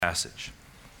passage.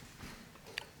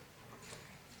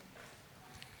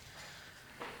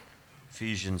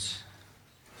 Ephesians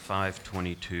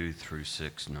 5:22 through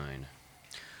 6:9.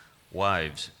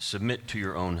 Wives, submit to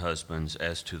your own husbands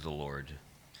as to the Lord.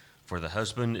 For the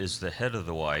husband is the head of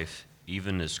the wife,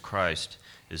 even as Christ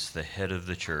is the head of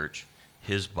the church,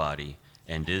 his body,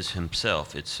 and is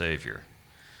himself its Savior.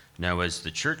 Now as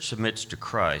the church submits to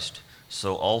Christ,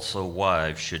 so also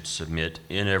wives should submit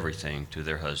in everything to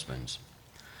their husbands.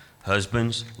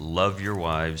 Husbands, love your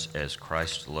wives as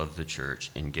Christ loved the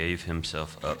church and gave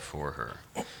himself up for her,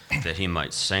 that he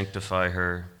might sanctify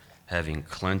her, having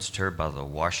cleansed her by the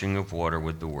washing of water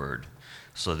with the word,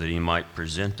 so that he might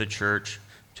present the church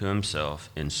to himself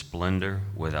in splendor,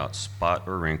 without spot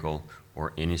or wrinkle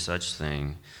or any such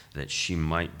thing, that she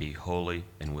might be holy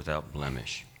and without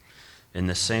blemish. In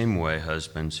the same way,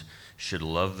 husbands should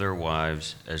love their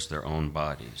wives as their own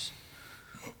bodies.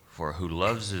 For who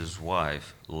loves his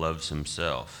wife loves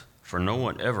himself. For no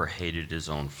one ever hated his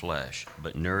own flesh,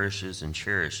 but nourishes and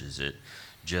cherishes it,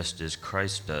 just as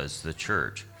Christ does the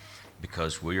church,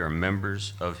 because we are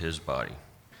members of his body.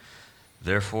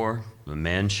 Therefore, the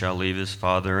man shall leave his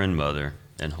father and mother,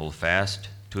 and hold fast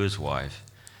to his wife,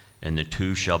 and the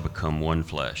two shall become one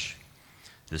flesh.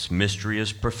 This mystery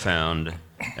is profound,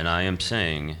 and I am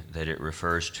saying that it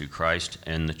refers to Christ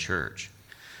and the church.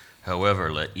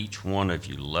 However, let each one of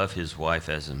you love his wife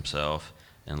as himself,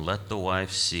 and let the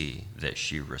wife see that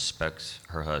she respects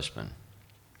her husband.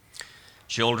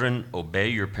 Children, obey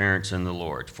your parents in the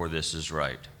Lord, for this is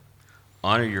right.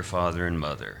 Honor your father and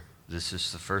mother. This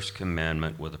is the first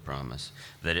commandment with a promise,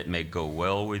 that it may go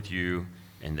well with you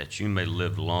and that you may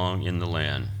live long in the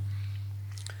land.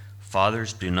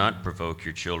 Fathers, do not provoke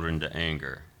your children to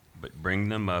anger, but bring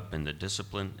them up in the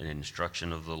discipline and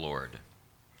instruction of the Lord.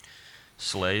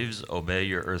 Slaves, obey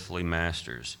your earthly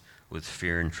masters with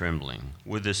fear and trembling,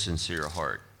 with a sincere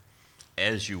heart,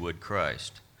 as you would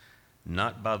Christ,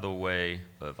 not by the way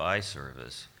of eye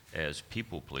service as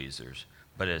people pleasers,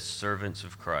 but as servants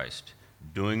of Christ,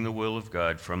 doing the will of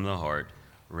God from the heart,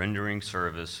 rendering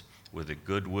service with a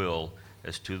good will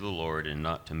as to the Lord and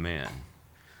not to man,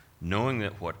 knowing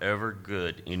that whatever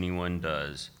good anyone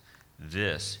does,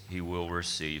 this he will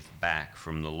receive back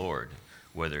from the Lord,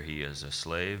 whether he is a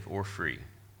slave or free.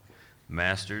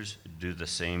 Masters, do the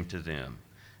same to them,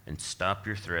 and stop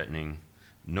your threatening,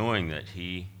 knowing that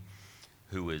he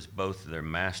who is both their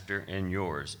master and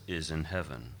yours is in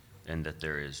heaven, and that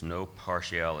there is no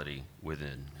partiality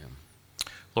within him.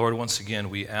 Lord, once again,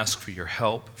 we ask for your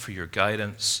help, for your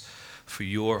guidance, for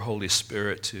your Holy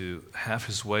Spirit to have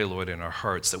his way, Lord, in our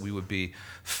hearts, that we would be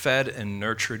fed and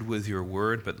nurtured with your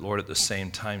word, but, Lord, at the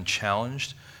same time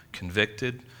challenged,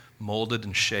 convicted, molded,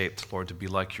 and shaped, Lord, to be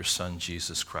like your Son,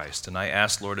 Jesus Christ. And I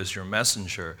ask, Lord, as your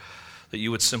messenger, that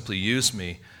you would simply use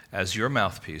me as your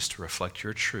mouthpiece to reflect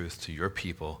your truth to your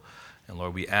people. And,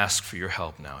 Lord, we ask for your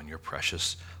help now in your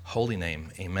precious holy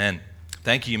name. Amen.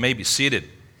 Thank you. You may be seated.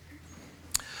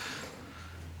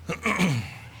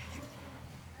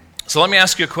 So let me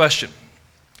ask you a question.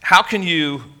 How can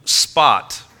you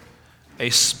spot a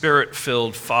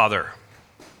spirit-filled father?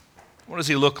 What does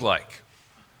he look like?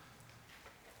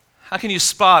 How can you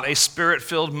spot a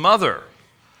spirit-filled mother?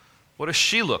 What does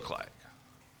she look like?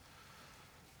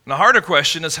 And the harder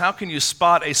question is, how can you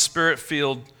spot a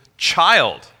spirit-filled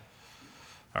child?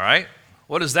 All right?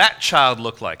 What does that child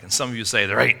look like? And some of you say,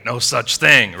 there ain't no such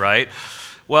thing, right?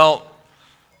 Well,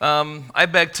 I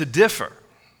beg to differ.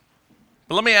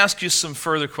 But let me ask you some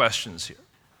further questions here.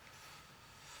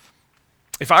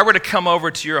 If I were to come over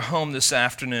to your home this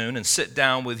afternoon and sit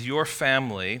down with your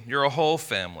family, your whole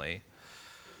family,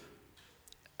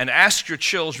 and ask your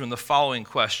children the following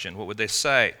question, what would they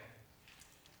say?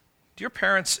 Do your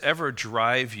parents ever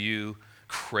drive you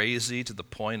crazy to the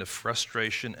point of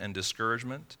frustration and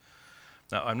discouragement?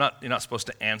 Now, you're not supposed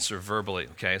to answer verbally,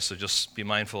 okay? So just be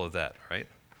mindful of that, right?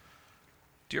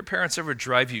 Do your parents ever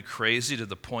drive you crazy to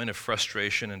the point of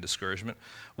frustration and discouragement?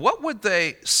 What would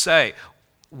they say?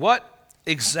 What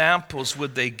examples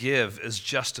would they give as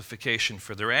justification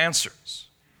for their answers?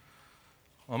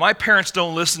 Well, my parents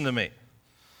don't listen to me.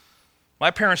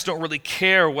 My parents don't really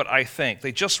care what I think.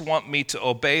 They just want me to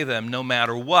obey them no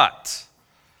matter what.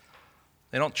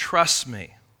 They don't trust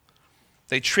me.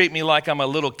 They treat me like I'm a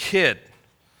little kid.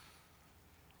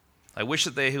 I wish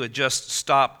that they would just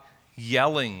stop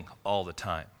yelling all the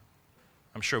time.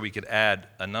 I'm sure we could add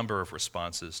a number of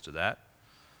responses to that.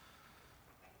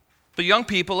 But young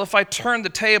people, if I turn the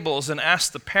tables and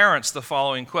ask the parents the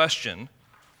following question,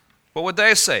 what would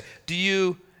they say? Do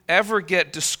you ever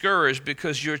get discouraged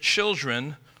because your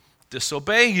children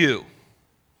disobey you?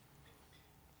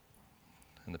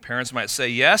 And the parents might say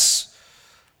yes,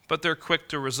 but they're quick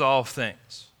to resolve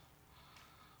things.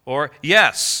 Or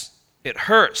yes, it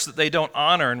hurts that they don't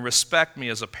honor and respect me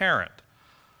as a parent.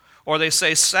 Or they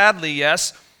say sadly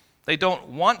yes, they don't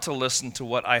want to listen to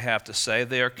what I have to say.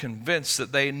 They are convinced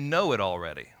that they know it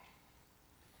already.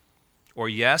 Or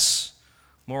yes,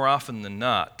 more often than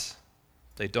not,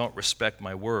 they don't respect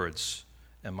my words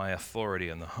and my authority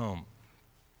in the home.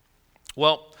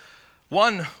 Well,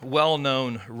 one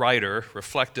well-known writer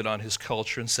reflected on his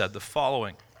culture and said the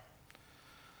following: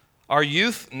 our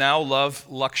youth now love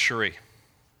luxury.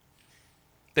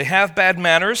 They have bad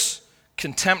manners,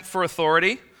 contempt for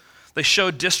authority. They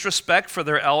show disrespect for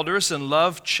their elders and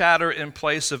love chatter in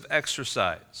place of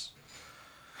exercise.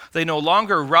 They no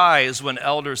longer rise when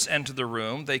elders enter the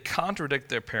room. They contradict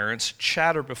their parents,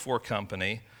 chatter before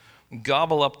company,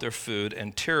 gobble up their food,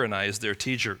 and tyrannize their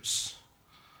teachers.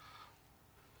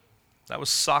 That was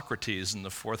Socrates in the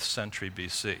 4th century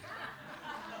BC.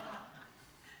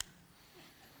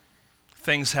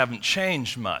 Things haven't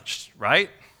changed much, right?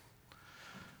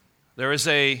 There is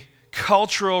a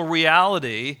cultural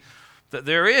reality that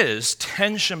there is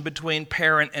tension between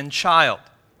parent and child.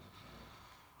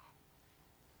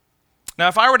 Now,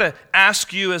 if I were to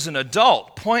ask you as an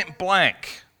adult, point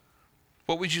blank,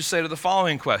 what would you say to the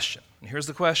following question? And here's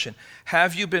the question: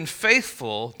 have you been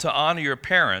faithful to honor your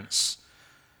parents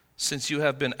since you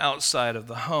have been outside of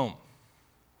the home?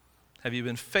 Have you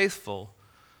been faithful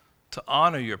to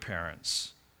honor your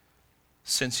parents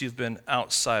since you've been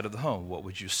outside of the home? What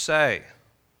would you say?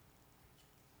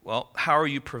 Well, how are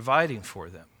you providing for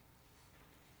them?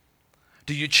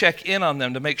 Do you check in on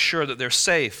them to make sure that they're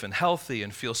safe and healthy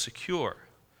and feel secure?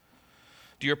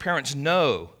 Do your parents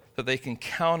know that they can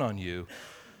count on you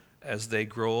as they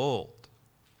grow old?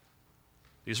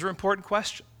 These are important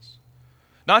questions.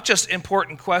 Not just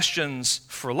important questions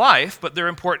for life, but they're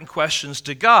important questions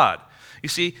to God. You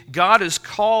see, God has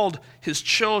called his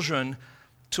children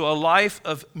to a life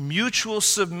of mutual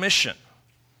submission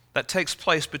that takes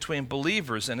place between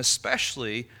believers, and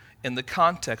especially in the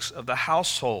context of the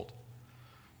household.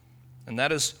 And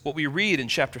that is what we read in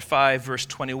chapter 5, verse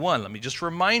 21. Let me just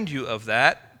remind you of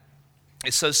that.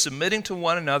 It says, submitting to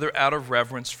one another out of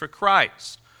reverence for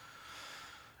Christ.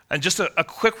 And just a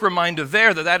quick reminder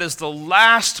there that is the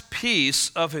last piece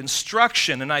of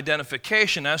instruction and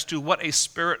identification as to what a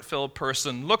spirit-filled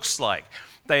person looks like.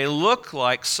 They look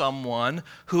like someone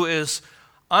who is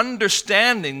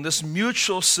understanding this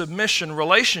mutual submission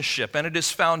relationship, and it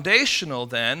is foundational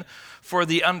then for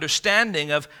the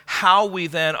understanding of how we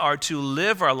then are to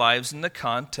live our lives in the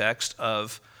context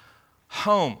of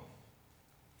home.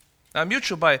 Now,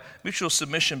 mutual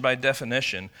submission by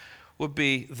definition would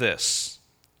be this: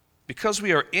 because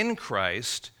we are in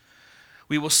Christ,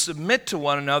 we will submit to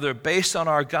one another based on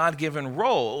our God-given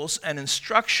roles and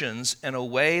instructions in a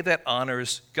way that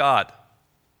honors God.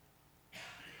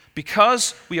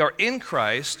 Because we are in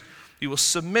Christ, we will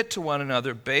submit to one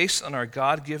another based on our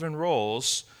God-given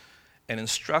roles and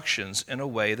instructions in a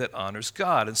way that honors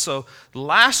God. And so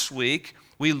last week,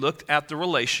 we looked at the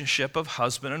relationship of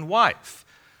husband and wife.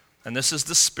 And this is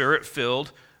the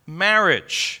spirit-filled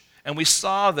marriage. And we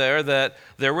saw there that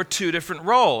there were two different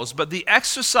roles. But the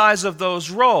exercise of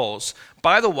those roles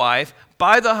by the wife,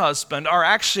 by the husband, are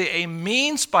actually a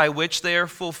means by which they are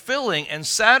fulfilling and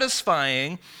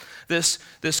satisfying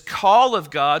this call of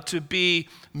God to be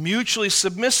mutually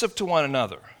submissive to one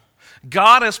another.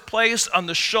 God has placed on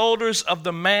the shoulders of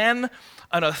the man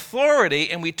an authority,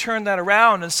 and we turn that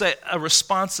around and say a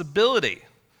responsibility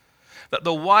that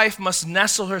the wife must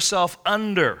nestle herself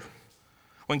under.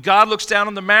 When God looks down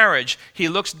on the marriage, he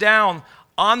looks down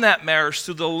on that marriage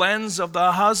through the lens of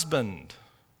the husband.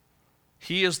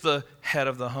 He is the head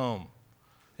of the home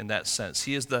in that sense.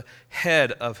 He is the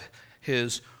head of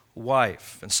his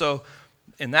wife. And so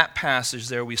in that passage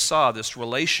there we saw this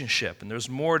relationship, and there's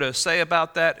more to say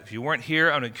about that. If you weren't here,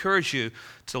 I would encourage you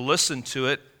to listen to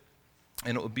it,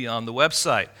 and it will be on the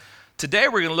website. Today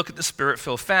we're going to look at the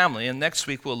Spirit-filled family, and next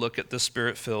week we'll look at the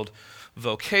Spirit-filled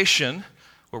vocation,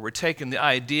 where we're taking the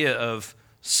idea of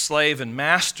slave and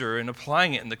master and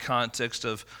applying it in the context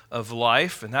of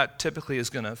life, and that typically is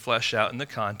going to flesh out in the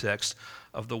context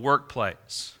of the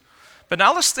workplace. But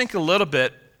now let's think a little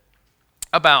bit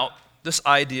about this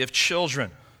idea of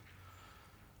children.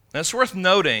 Now, it's worth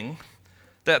noting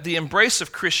that the embrace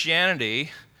of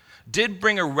Christianity did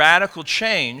bring a radical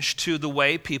change to the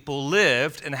way people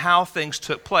lived and how things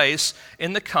took place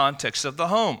in the context of the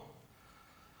home.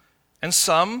 And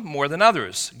some more than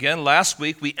others. Again, last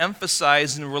week we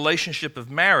emphasized in the relationship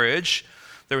of marriage,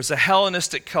 there was a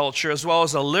Hellenistic culture as well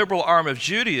as a liberal arm of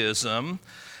Judaism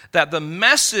that the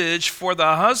message for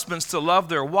the husbands to love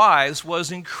their wives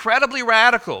was incredibly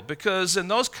radical, because in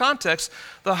those contexts,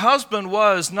 the husband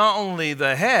was not only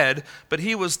the head, but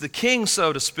he was the king,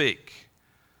 so to speak.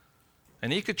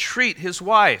 And he could treat his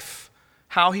wife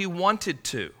how he wanted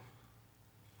to.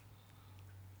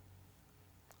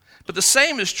 But the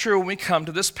same is true when we come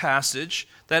to this passage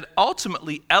that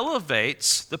ultimately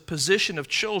elevates the position of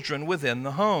children within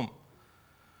the home.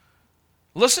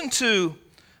 Listen to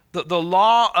the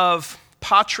law of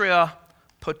patria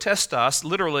potestas,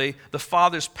 literally the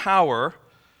father's power,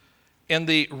 in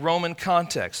the Roman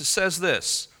context. It says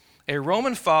this: a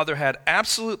Roman father had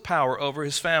absolute power over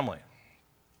his family.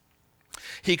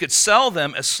 He could sell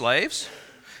them as slaves.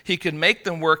 He could make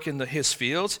them work in his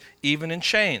fields, even in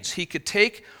chains. He could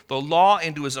take the law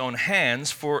into his own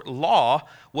hands, for law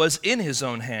was in his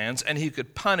own hands, and he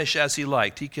could punish as he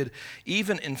liked. He could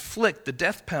even inflict the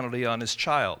death penalty on his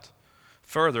child.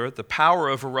 Further, the power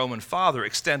of a Roman father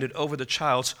extended over the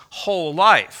child's whole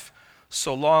life,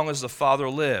 so long as the father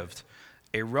lived.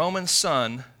 A Roman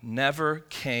son never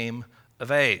came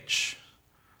of age.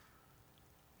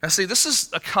 Now see, this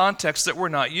is a context that we're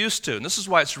not used to, and this is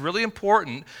why it's really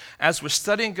important as we're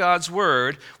studying God's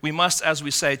Word, we must, as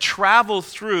we say, travel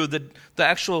through the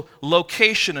actual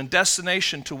location and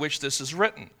destination to which this is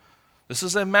written. This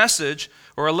is a message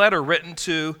or a letter written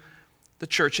to the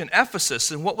church in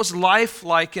Ephesus. And what was life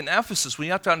like in Ephesus? We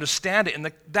have to understand it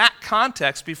in that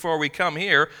context before we come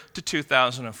here to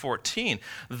 2014.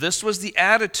 This was the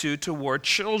attitude toward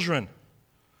children.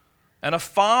 And a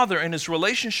father in his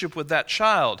relationship with that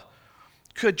child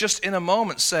could just in a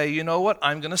moment say, you know what,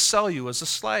 I'm going to sell you as a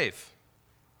slave.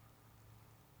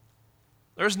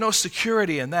 There's no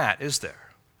security in that, is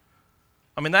there?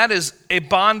 I mean, that is a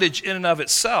bondage in and of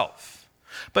itself.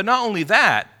 But not only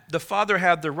that, the father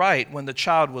had the right when the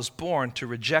child was born to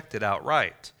reject it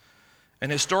outright.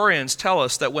 And historians tell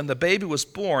us that when the baby was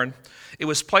born, it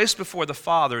was placed before the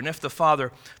father, and if the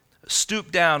father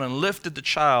stooped down and lifted the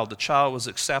child was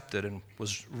accepted and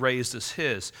was raised as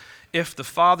his. If the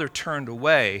father turned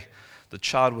away, the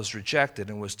child was rejected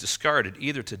and was discarded,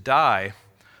 either to die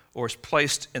or was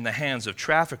placed in the hands of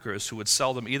traffickers who would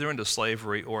sell them either into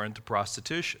slavery or into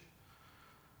prostitution.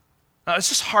 Now, it's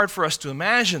just hard for us to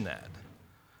imagine that.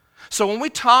 So when we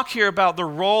talk here about the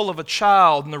role of a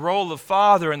child and the role of the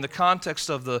father in the context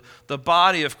of the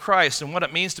body of Christ and what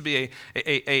it means to be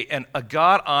a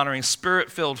God-honoring,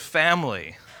 Spirit-filled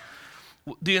family,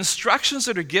 the instructions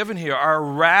that are given here are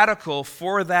radical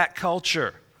for that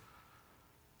culture.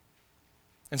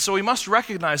 And so we must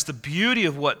recognize the beauty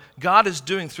of what God is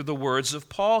doing through the words of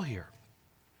Paul here.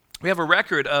 We have a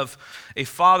record of a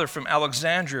father from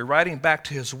Alexandria writing back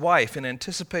to his wife in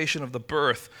anticipation of the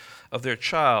birth of their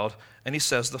child, and he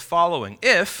says the following: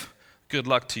 if, good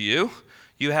luck to you,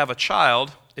 you have a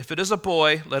child, if it is a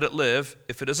boy, let it live.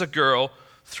 If it is a girl,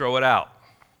 throw it out.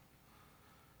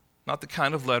 Not the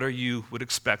kind of letter you would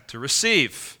expect to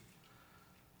receive.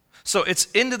 So it's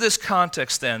into this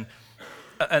context then,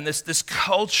 and this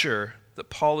culture that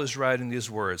Paul is writing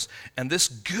these words, and this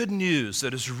good news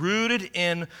that is rooted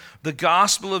in the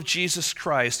gospel of Jesus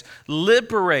Christ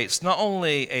liberates not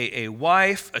only a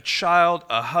wife, a child,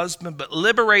 a husband, but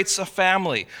liberates a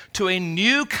family to a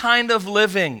new kind of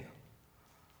living,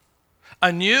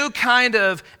 a new kind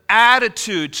of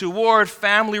attitude toward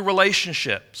family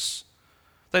relationships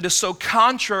that is so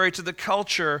contrary to the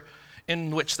culture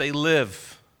in which they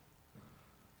live.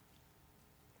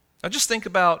 Now just think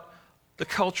about the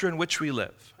culture in which we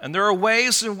live. And there are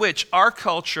ways in which our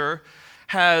culture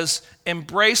has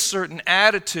embraced certain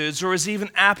attitudes or is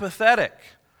even apathetic.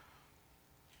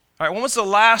 All right, when was the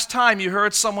last time you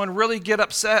heard someone really get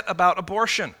upset about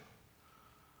abortion?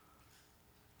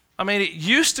 I mean, it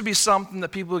used to be something that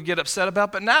people would get upset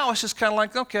about, but now it's just kind of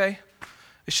like, okay,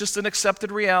 it's just an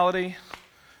accepted reality.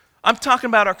 I'm talking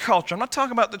about our culture. I'm not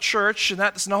talking about the church, and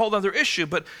that's a whole other issue,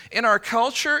 but in our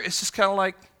culture, it's just kind of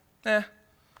like,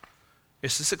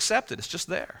 it's just accepted. It's just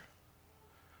there.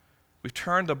 We've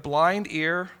turned a blind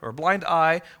ear or a blind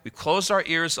eye. We've closed our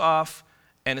ears off,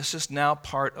 and it's just now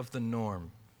part of the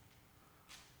norm.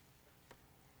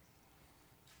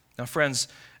 Now, friends,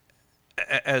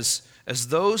 as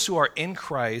those who are in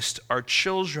Christ, our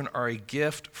children are a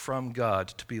gift from God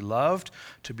to be loved,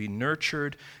 to be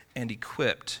nurtured, and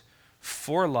equipped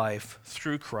for life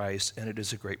through Christ, and it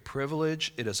is a great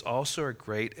privilege. It is also a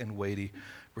great and weighty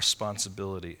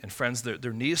responsibility. And friends,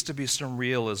 there needs to be some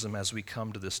realism as we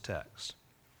come to this text.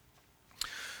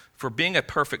 For being a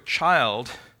perfect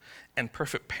child and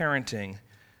perfect parenting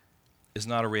is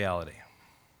not a reality.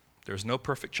 There's no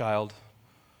perfect child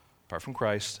apart from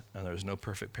Christ, and there's no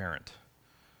perfect parent.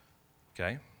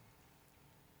 Okay?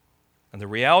 And the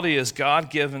reality is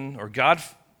God-given, or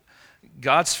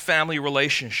God's family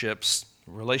relationships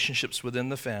within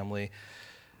the family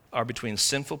are between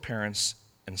sinful parents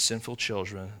and sinful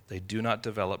children. They do not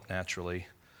develop naturally.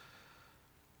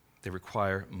 They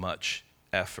require much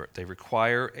effort. They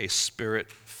require a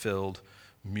spirit-filled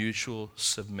mutual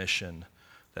submission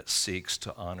that seeks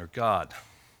to honor God.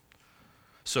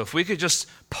 So if we could just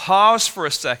pause for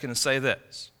a second and say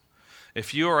this.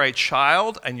 If you are a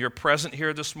child and you're present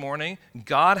here this morning,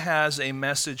 God has a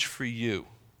message for you.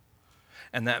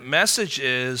 And that message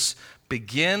is,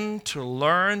 begin to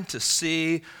learn to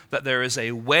see that there is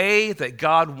a way that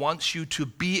God wants you to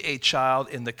be a child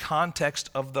in the context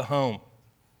of the home.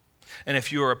 And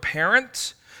if you're a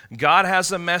parent, God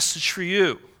has a message for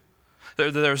you.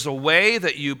 There's a way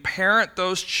that you parent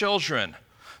those children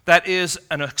that is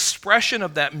an expression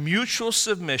of that mutual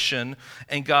submission,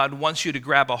 and God wants you to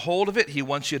grab a hold of it. He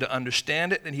wants you to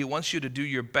understand it, and He wants you to do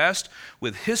your best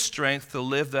with His strength to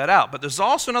live that out. But there's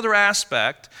also another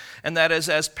aspect, and that is,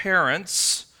 as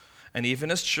parents and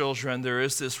even as children, there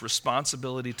is this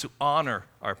responsibility to honor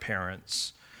our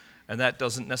parents. And that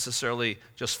doesn't necessarily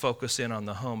just focus in on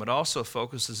the home. It also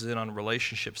focuses in on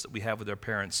relationships that we have with our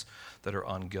parents that are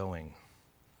ongoing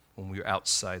when we're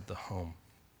outside the home.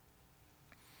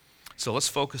 So let's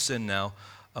focus in now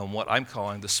on what I'm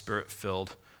calling the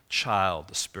Spirit-filled child,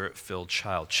 the Spirit-filled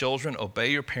child. Children,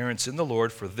 obey your parents in the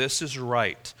Lord, for this is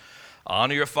right.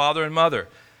 Honor your father and mother.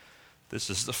 This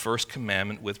is the first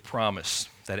commandment with promise,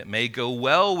 that it may go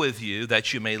well with you,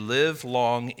 that you may live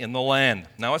long in the land.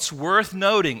 Now it's worth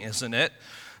noting, isn't it,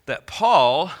 that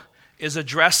Paul is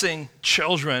addressing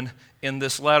children in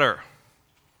this letter.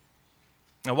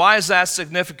 Now why is that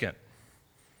significant?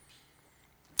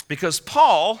 Because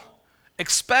Paul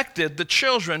expected the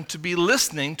children to be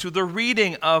listening to the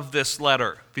reading of this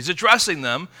letter. If he's addressing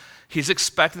them, he's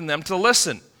expecting them to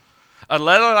listen. A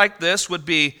letter like this would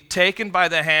be taken by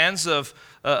the hands of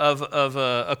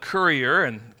a courier,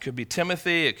 and it could be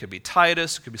Timothy, it could be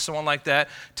Titus, it could be someone like that,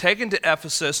 taken to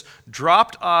Ephesus,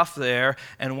 dropped off there,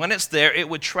 and when it's there, it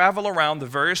would travel around the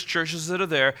various churches that are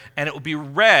there, and it would be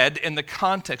read in the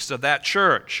context of that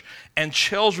church. And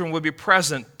children would be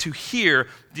present to hear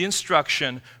the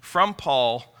instruction from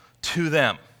Paul to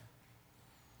them.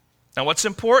 Now, what's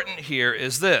important here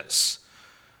is this.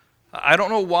 I don't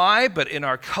know why, but in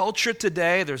our culture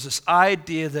today, there's this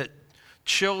idea that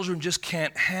children just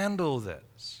can't handle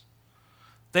this.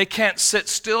 They can't sit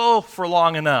still for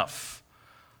long enough.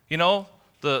 You know,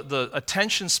 the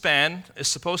attention span is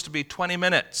supposed to be 20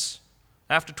 minutes.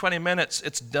 After 20 minutes,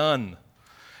 it's done.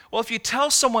 Well, if you tell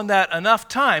someone that enough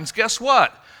times, guess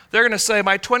what? They're going to say,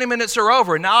 my 20 minutes are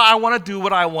over. Now I want to do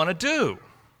what I want to do.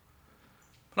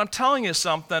 But I'm telling you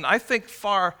something, I think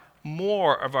far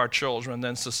more of our children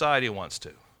than society wants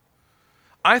to.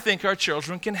 I think our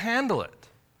children can handle it.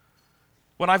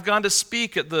 When I've gone to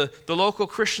speak at the local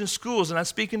Christian schools, and I'm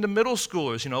speaking to middle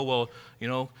schoolers,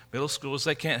 middle schoolers,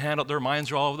 they can't handle it, their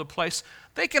minds are all over the place.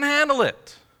 They can handle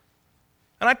it.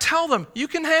 And I tell them, you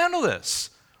can handle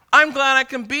this. I'm glad I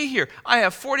can be here. I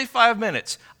have 45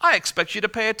 minutes. I expect you to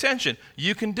pay attention.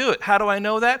 You can do it. How do I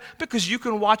know that? Because you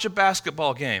can watch a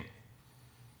basketball game.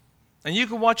 And you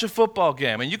can watch a football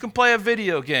game. And you can play a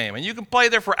video game. And you can play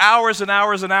there for hours and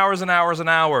hours and hours and hours and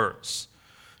hours.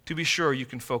 To be sure, you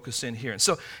can focus in here. And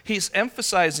so he's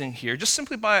emphasizing here, just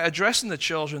simply by addressing the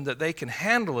children, that they can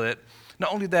handle it.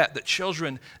 Not only that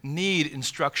children need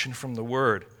instruction from the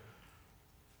Word.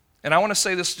 And I want to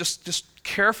say this just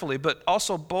carefully, but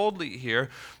also boldly here.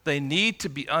 They need to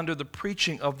be under the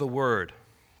preaching of the Word.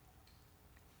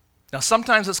 Now,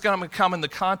 sometimes it's going to come in the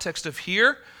context of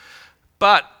here,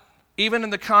 but even in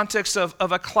the context of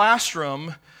a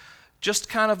classroom, just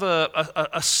kind of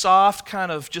a soft,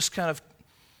 kind of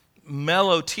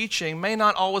mellow teaching may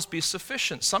not always be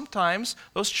sufficient. Sometimes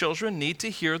those children need to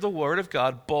hear the Word of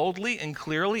God boldly and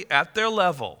clearly at their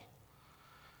level.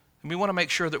 And we want to make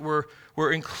sure that we're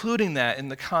including that in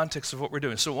the context of what we're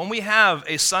doing. So when we have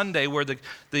a Sunday where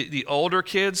the older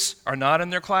kids are not in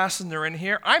their class and they're in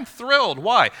here, I'm thrilled.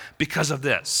 Why? Because of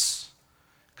this.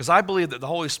 Because I believe that the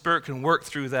Holy Spirit can work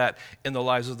through that in the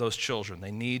lives of those children.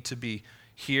 They need to be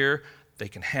here, they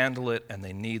can handle it, and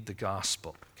they need the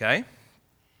gospel. Okay?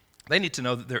 They need to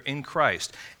know that they're in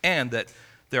Christ and that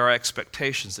there are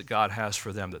expectations that God has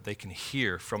for them that they can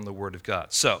hear from the Word of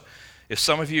God. So, if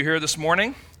some of you are here this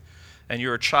morning and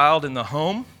you're a child in the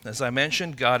home, as I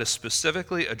mentioned, God is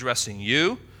specifically addressing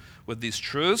you with these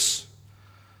truths.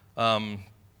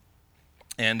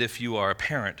 And if you are a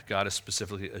parent, God is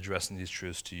specifically addressing these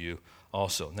truths to you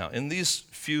also. Now, in these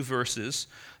few verses,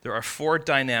 there are four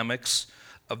dynamics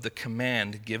of the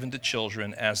command given to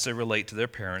children as they relate to their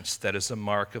parents that is a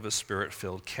mark of a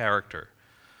spirit-filled character.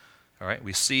 All right,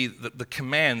 we see the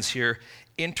commands here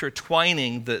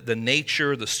intertwining the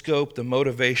nature, the scope, the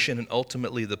motivation, and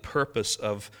ultimately the purpose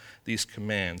of these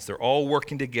commands. They're all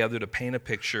working together to paint a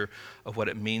picture of what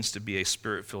it means to be a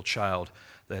spirit-filled child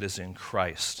that is in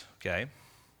Christ. Okay?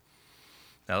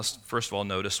 Now, let's first of all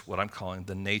notice what I'm calling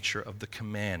the nature of the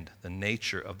command. The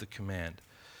nature of the command.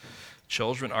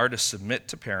 Children are to submit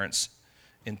to parents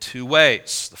in two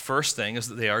ways. The first thing is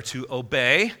that they are to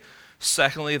obey.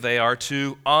 Secondly, they are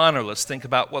to honor. Let's think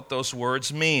about what those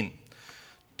words mean.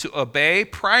 To obey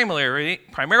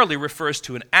primarily refers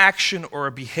to an action or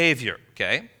a behavior,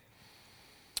 okay?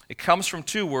 It comes from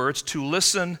two words, to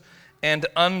listen and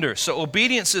under. So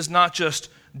obedience is not just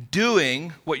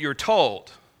doing what you're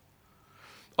told.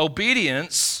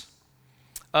 Obedience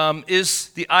is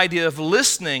the idea of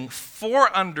listening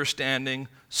for understanding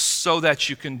so that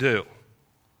you can do.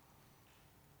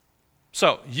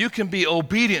 So you can be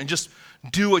obedient and just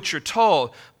do what you're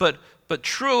told, but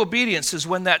true obedience is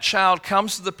when that child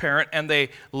comes to the parent and they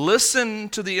listen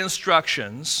to the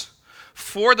instructions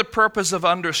for the purpose of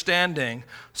understanding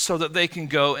so that they can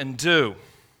go and do.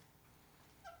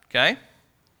 Okay?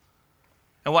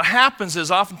 And what happens is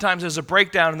oftentimes there's a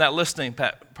breakdown in that listening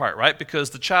part, right? Because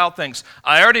the child thinks,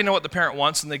 I already know what the parent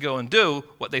wants, and they go and do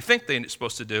what they think they're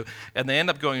supposed to do, and they end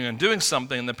up going and doing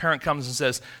something, and the parent comes and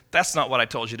says, that's not what I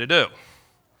told you to do,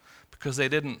 because they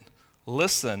didn't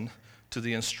listen to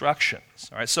the instructions.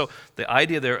 All right, so the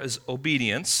idea there is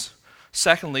obedience.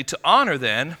 Secondly, to honor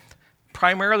then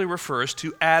primarily refers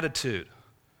to attitude.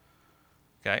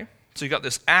 Okay? So you got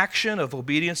this action of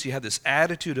obedience, you have this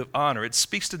attitude of honor. It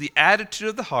speaks to the attitude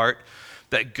of the heart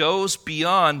that goes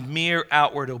beyond mere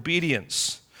outward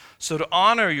obedience. So to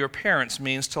honor your parents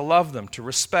means to love them, to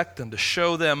respect them, to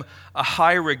show them a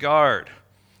high regard,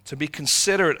 to be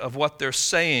considerate of what they're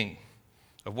saying,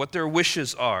 of what their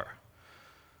wishes are.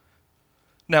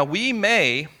 Now, we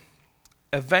may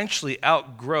eventually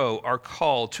outgrow our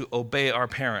call to obey our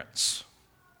parents.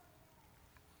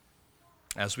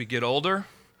 As we get older,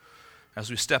 as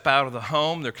we step out of the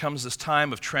home, there comes this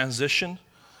time of transition,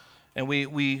 and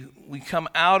we come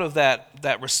out of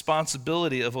that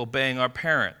responsibility of obeying our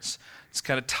parents. This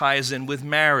kind of ties in with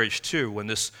marriage, too, when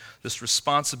this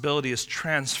responsibility is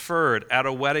transferred at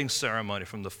a wedding ceremony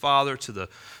from the father to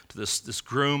this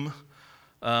groom.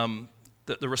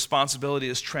 The responsibility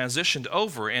is transitioned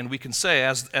over, and we can say,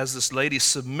 as this lady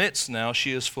submits now,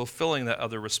 she is fulfilling that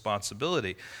other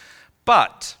responsibility.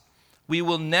 But we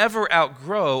will never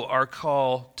outgrow our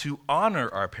call to honor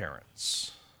our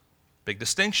parents. Big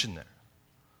distinction there.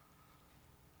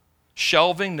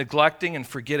 Shelving, neglecting, and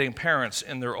forgetting parents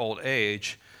in their old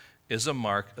age is a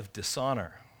mark of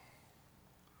dishonor.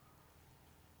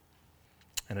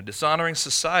 And a dishonoring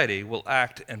society will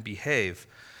act and behave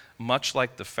much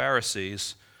like the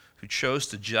Pharisees who chose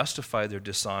to justify their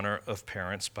dishonor of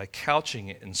parents by couching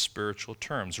it in spiritual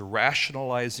terms,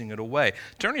 rationalizing it away.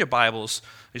 Turn to your Bibles.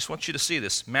 I just want you to see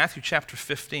this. Matthew chapter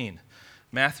 15.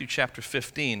 Matthew chapter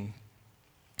 15,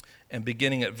 and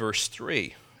beginning at verse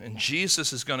 3. And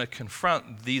Jesus is going to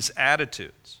confront these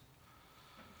attitudes.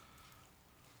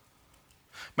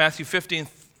 Matthew 15,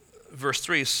 verse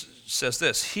 3 says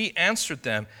this, He answered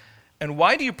them, and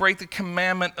why do you break the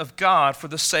commandment of God for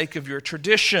the sake of your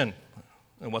tradition?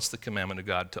 And what's the commandment of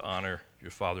God? To honor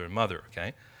your father and mother,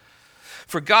 okay?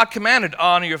 For God commanded,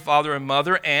 honor your father and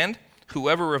mother, and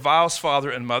whoever reviles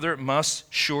father and mother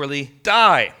must surely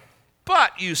die.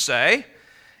 But, you say,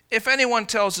 if anyone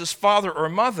tells his father or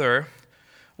mother,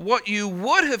 what you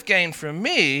would have gained from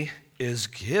me is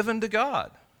given to God,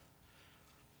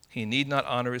 he need not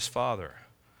honor his father.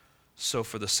 So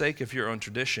for the sake of your own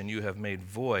tradition, you have made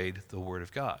void the word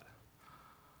of God.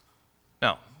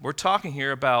 Now, we're talking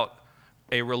here about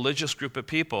a religious group of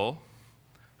people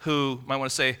who, might want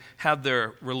to say, have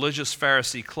their religious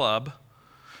Pharisee club.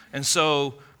 And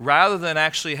so rather than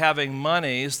actually having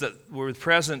monies that were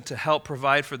present to help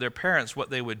provide for their parents, what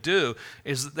they would do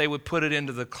is that they would put it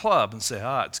into the club and say,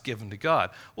 it's given to God.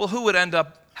 Well, who would end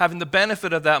up having the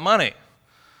benefit of that money?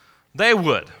 They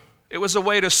would. It was a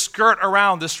way to skirt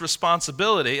around this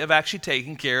responsibility of actually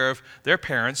taking care of their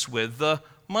parents with the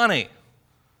money.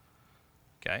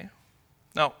 Okay?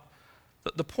 Now,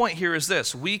 the point here is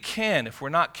this. We can, if we're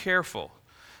not careful,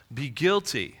 be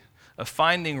guilty of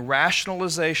finding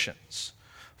rationalizations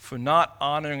for not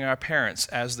honoring our parents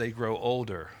as they grow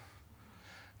older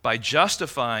by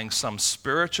justifying some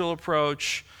spiritual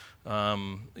approach,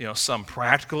 some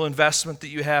practical investment that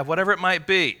you have, whatever it might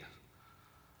be,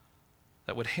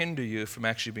 that would hinder you from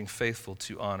actually being faithful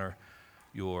to honor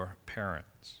your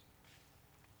parents.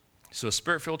 So a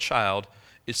spirit-filled child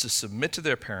is to submit to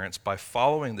their parents by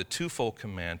following the twofold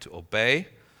command to obey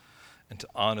and to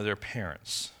honor their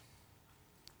parents.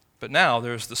 But now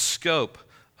there's the scope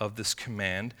of this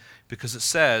command because it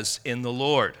says in the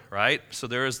Lord, right? So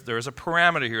there is a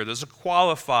parameter here. There's a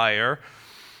qualifier.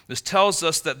 This tells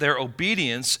us that their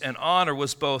obedience and honor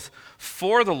was both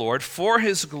for the Lord, for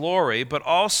his glory, but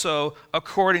also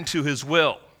according to his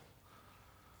will.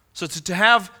 So to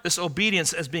have this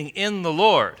obedience as being in the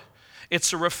Lord,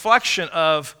 it's a reflection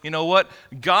of, you know what?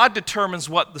 God determines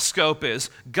what the scope is.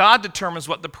 God determines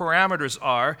what the parameters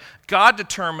are. God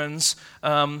determines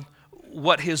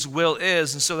what his will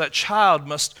is. And so that child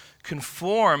must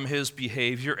conform his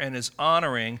behavior and his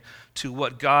honoring to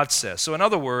what God says. So in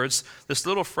other words, this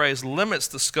little phrase limits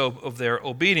the scope of their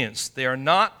obedience. They are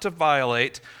not to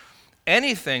violate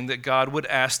anything that God would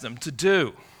ask them to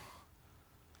do.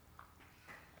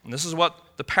 And this is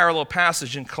what the parallel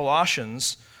passage in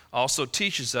Colossians also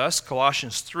teaches us.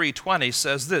 Colossians 3:20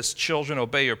 says this, "Children,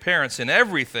 obey your parents in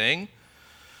everything,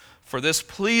 for this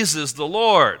pleases the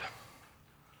Lord."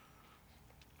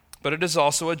 But it is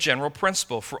also a general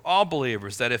principle for all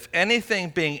believers that if anything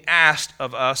being asked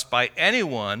of us by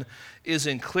anyone is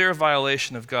in clear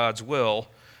violation of God's will,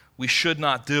 we should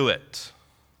not do it.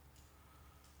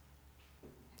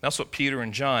 That's what Peter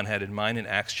and John had in mind in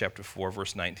Acts chapter 4,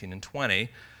 verse 19 and 20,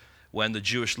 when the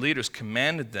Jewish leaders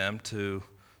commanded them to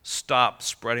stop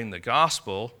spreading the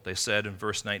gospel. They said in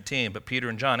verse 19, "But Peter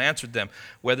and John answered them,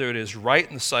 'Whether it is right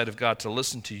in the sight of God to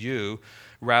listen to you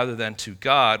rather than to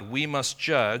God, we must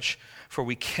judge, for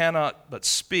we cannot but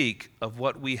speak of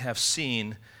what we have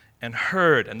seen and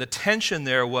heard.'" And the tension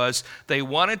there was they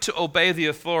wanted to obey the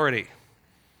authority,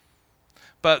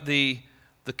 but the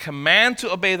command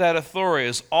to obey that authority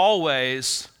is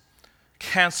always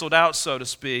canceled out, so to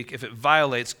speak, if it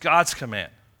violates God's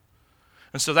command.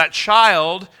 And so that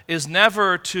child is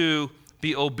never to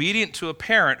be obedient to a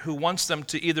parent who wants them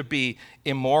to either be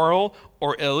immoral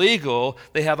or illegal.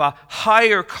 They have a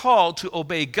higher call to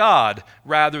obey God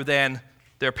rather than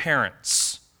their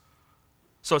parents.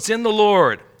 So it's in the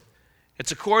Lord.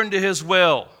 It's according to his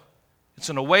will. It's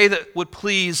in a way that would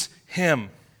please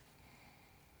him.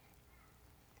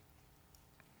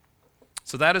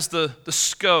 So that is the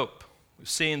scope. We've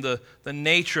seen the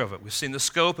nature of it. We've seen the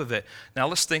scope of it. Now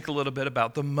let's think a little bit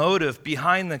about the motive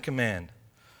behind the command.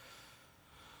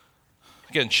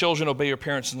 Again, children, obey your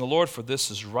parents in the Lord, for this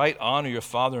is right. Honor your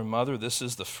father and mother. This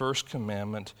is the first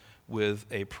commandment with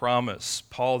a promise.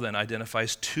 Paul then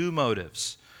identifies two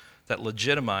motives that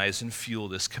legitimize and fuel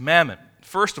this commandment.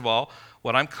 First of all,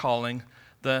 what I'm calling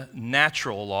the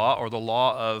natural law, or the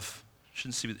law of,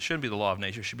 shouldn't be the law of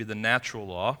nature, it should be the natural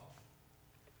law.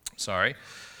 Sorry.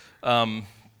 And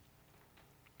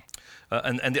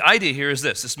the idea here is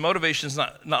this. This motivation is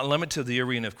not limited to the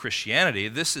arena of Christianity.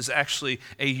 This is actually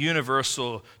a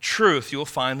universal truth you'll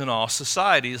find in all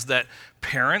societies, that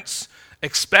parents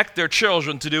expect their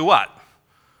children to do what?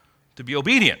 To be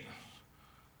obedient.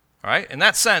 All right? In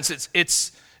that sense,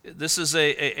 this is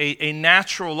a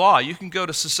natural law. You can go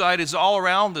to societies all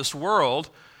around this world,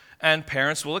 and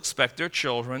parents will expect their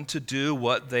children to do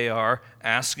what they are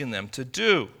asking them to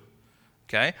do.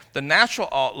 Okay? The natural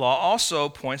law also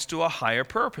points to a higher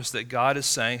purpose, that God is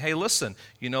saying, hey, listen,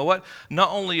 you know what? Not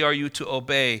only are you to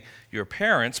obey your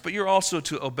parents, but you're also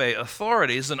to obey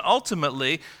authorities, and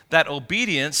ultimately that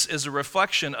obedience is a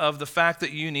reflection of the fact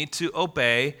that you need to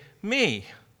obey me.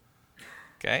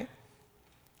 Okay?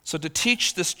 So to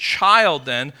teach this child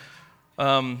then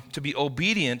to be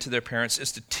obedient to their parents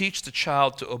is to teach the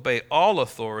child to obey all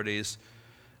authorities,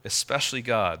 especially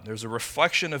God. There's a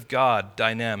reflection of God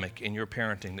dynamic in your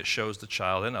parenting that shows the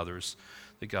child and others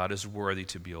that God is worthy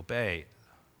to be obeyed.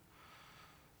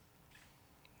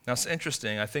 Now it's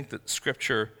interesting. I think that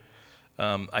Scripture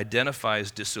identifies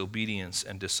disobedience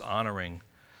and dishonoring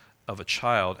of a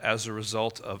child as a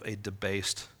result of a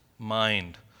debased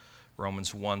mind.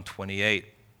 Romans 1:28.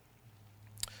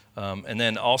 And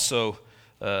then also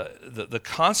the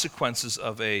consequences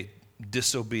of a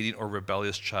disobedient or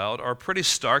rebellious child are pretty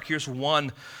stark. Here's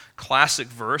one classic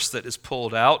verse that is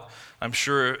pulled out. I'm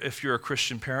sure if you're a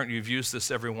Christian parent, you've used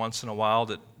this every once in a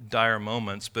while at dire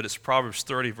moments, but it's Proverbs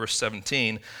 30, verse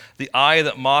 17. "The eye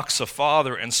that mocks a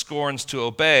father and scorns to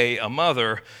obey a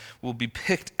mother will be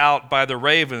picked out by the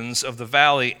ravens of the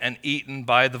valley and eaten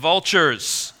by the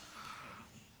vultures."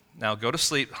 Now go to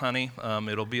sleep, honey.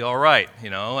 It'll be all right,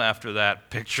 after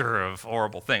that picture of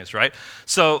horrible things, right?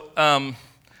 So,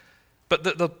 but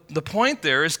the point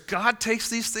there is God takes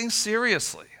these things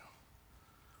seriously.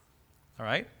 All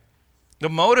right? The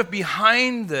motive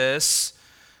behind this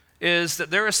is that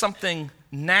there is something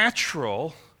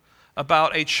natural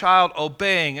about a child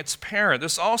obeying its parent.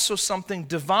 There's also something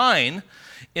divine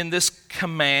in this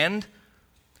command.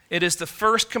 It is the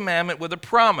first commandment with a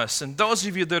promise. And those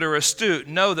of you that are astute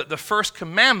know that the first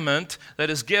commandment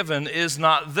that is given is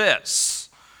not this.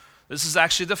 This is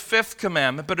actually the fifth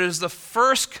commandment, but it is the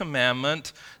first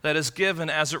commandment that is given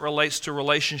as it relates to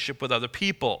relationship with other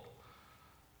people.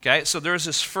 Okay, so there's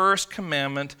this first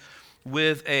commandment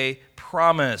with a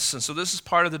promise. And so this is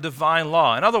part of the divine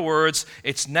law. In other words,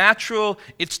 it's natural,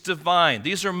 it's divine.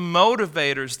 These are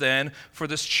motivators then for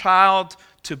this child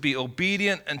to be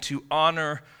obedient and to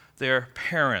honor their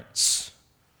parents.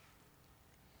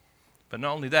 But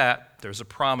not only that, there's a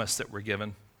promise that we're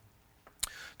given.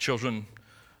 Children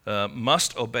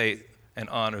must obey and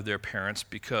honor their parents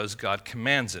because God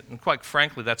commands it. And quite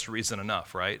frankly, that's reason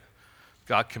enough, right?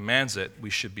 God commands it, we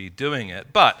should be doing it.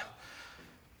 But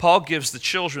Paul gives the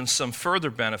children some further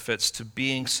benefits to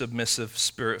being submissive,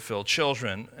 spirit-filled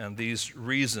children, and these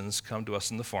reasons come to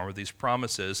us in the form of these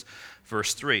promises.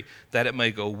 Verse 3, that it may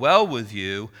go well with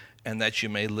you and that you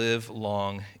may live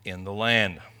long in the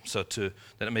land. So that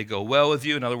it may go well with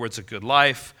you, in other words, a good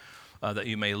life, that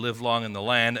you may live long in the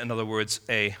land, in other words,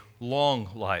 a long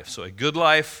life. So a good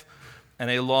life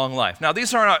and a long life. Now,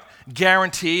 these are not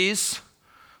guarantees.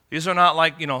 These are not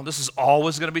like, this is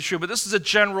always going to be true, but this is a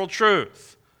general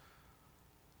truth.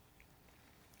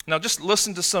 Now, just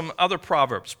listen to some other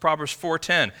Proverbs. Proverbs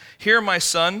 4:10. Hear, my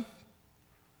son,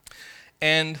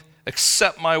 and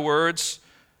accept my words,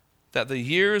 that the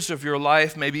years of your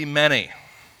life may be many.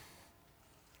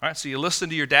 All right, so you listen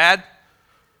to your dad.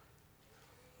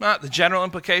 The general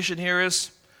implication here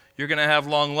is you're going to have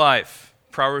long life.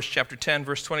 Proverbs chapter 10,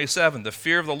 verse 27. The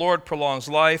fear of the Lord prolongs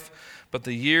life, but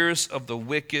the years of the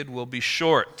wicked will be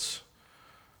short.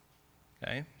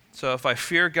 Okay? So if I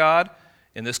fear God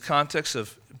in this context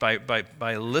of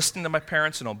by listening to my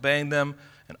parents and obeying them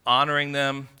and honoring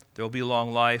them, there will be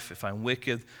long life. If I'm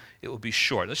wicked, it will be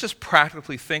short. Let's just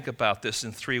practically think about this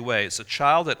in three ways. A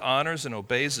child that honors and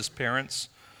obeys his parents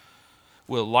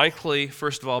will likely,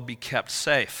 first of all, be kept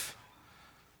safe,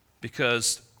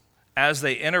 because as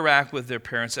they interact with their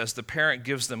parents, as the parent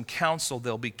gives them counsel,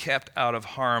 they'll be kept out of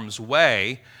harm's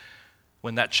way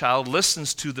when that child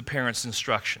listens to the parent's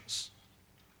instructions.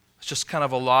 It's just kind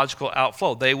of a logical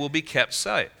outflow. They will be kept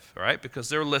safe, right? Because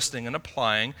they're listening and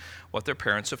applying what their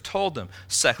parents have told them.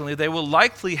 Secondly, they will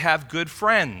likely have good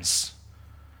friends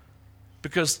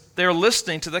because they're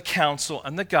listening to the counsel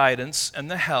and the guidance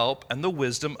and the help and the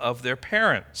wisdom of their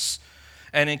parents.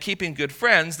 And in keeping good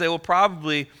friends, they will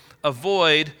probably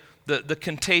avoid the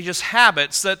contagious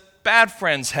habits that bad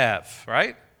friends have,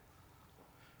 right?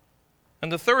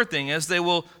 And the third thing is they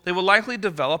will likely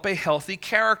develop a healthy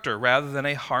character rather than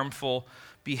a harmful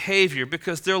behavior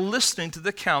because they're listening to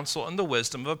the counsel and the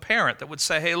wisdom of a parent that would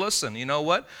say, hey, listen, you know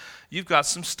what? You've got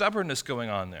some stubbornness going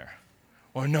on there.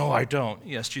 Or no, I don't.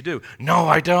 Yes, you do. No,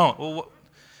 I don't. Well,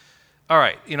 all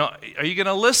right, are you going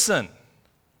to listen?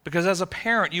 Because as a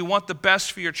parent, you want the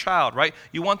best for your child, right?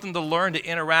 You want them to learn to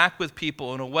interact with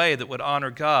people in a way that would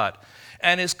honor God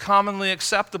and is commonly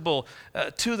acceptable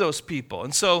to those people.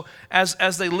 And so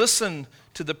as they listen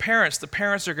to the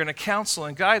parents are going to counsel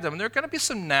and guide them, and there are going to be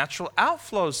some natural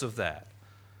outflows of that,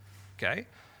 okay?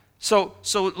 So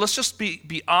let's just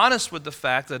be honest with the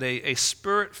fact that a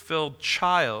spirit-filled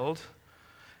child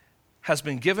has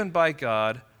been given by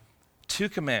God two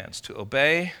commands, to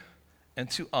obey and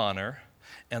to honor,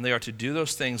 and they are to do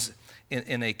those things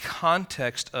in a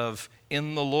context of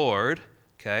in the Lord,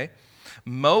 okay,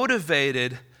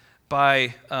 motivated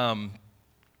by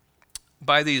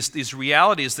these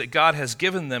realities that God has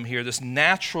given them here, this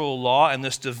natural law and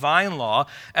this divine law,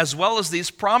 as well as these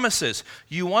promises.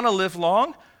 You want to live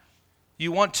long?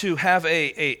 You want to have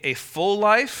a full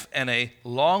life and a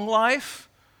long life?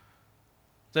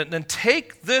 Then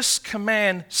take this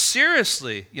command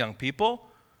seriously, young people,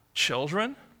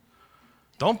 children.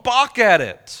 Don't balk at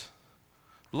it.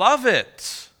 Love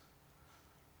it.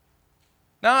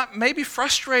 Now, it may be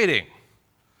frustrating.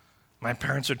 My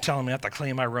parents are telling me I have to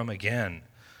clean my room again.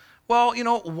 Well,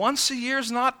 once a year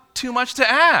is not too much to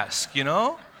ask,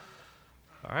 All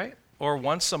right? Or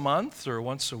once a month or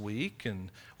once a week.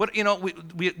 And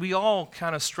we all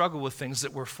kind of struggle with things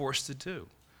that we're forced to do.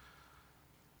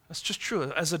 That's just true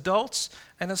as adults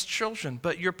and as children.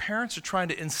 But your parents are trying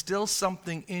to instill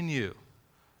something in you,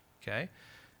 okay?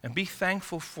 And be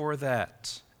thankful for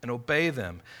that and obey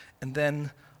them and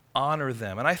then honor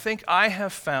them. And I think I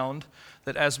have found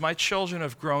that as my children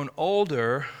have grown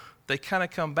older, they kind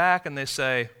of come back and they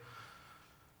say,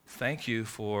 thank you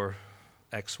for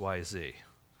X, Y, Z.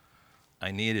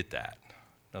 I needed that.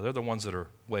 Now, they're the ones that are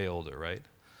way older, right?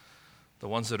 The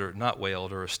ones that are not way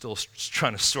older are still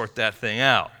trying to sort that thing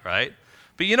out, right?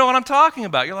 But you know what I'm talking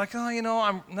about. You're like,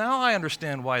 now I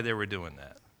understand why they were doing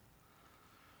that.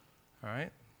 All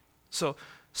right? So,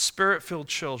 Spirit-filled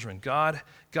children, God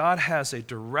has a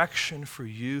direction for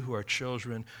you who are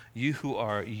children, you who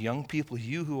are young people,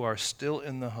 you who are still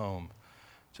in the home,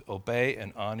 to obey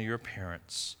and honor your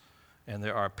parents. And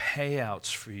there are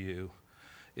payouts for you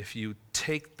if you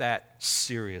take that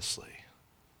seriously.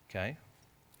 Okay?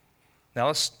 Now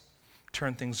let's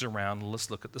turn things around and let's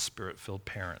look at the Spirit-filled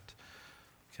parent.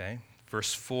 Okay?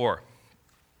 Verse 4.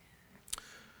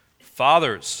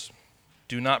 Fathers,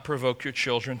 do not provoke your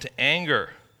children to anger,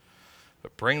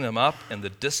 but bring them up in the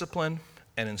discipline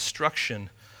and instruction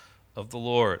of the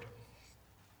Lord.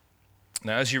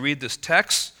 Now, as you read this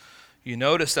text, you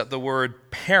notice that the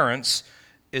word parents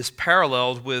is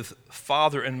paralleled with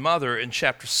father and mother in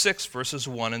chapter 6, verses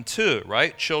 1 and 2,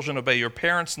 right? Children, obey your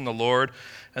parents in the Lord.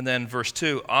 And then verse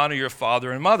 2, honor your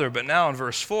father and mother. But now in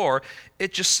verse 4,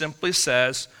 it just simply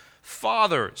says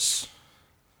fathers.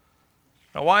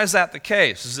 Now, why is that the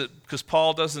case? Is it because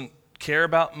Paul doesn't care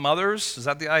about mothers? Is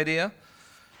that the idea?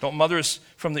 Don't mothers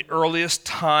from the earliest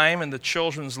time in the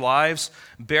children's lives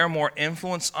bear more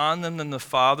influence on them than the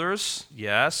fathers?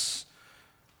 Yes.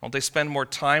 Don't they spend more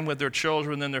time with their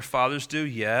children than their fathers do?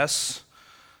 Yes.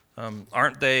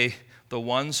 Aren't they the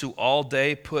ones who all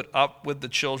day put up with the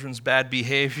children's bad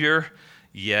behavior?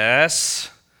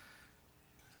 Yes.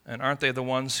 And aren't they the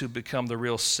ones who become the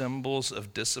real symbols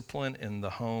of discipline in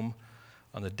the home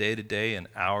on the day-to-day and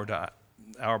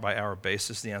hour-by-hour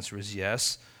basis? The answer is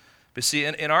yes. But see,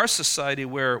 in our society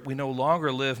where we no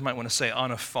longer live, might want to say,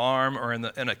 on a farm or in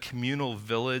a communal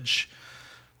village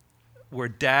where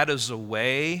dad is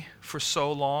away for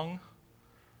so long.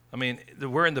 I mean,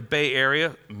 we're in the Bay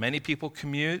Area. Many people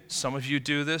commute. Some of you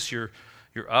do this. You're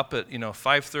up at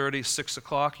 5:30, 6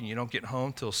 o'clock, and you don't get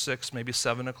home till 6, maybe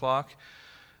 7 o'clock.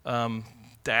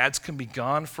 Dads can be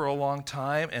gone for a long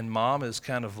time, and mom is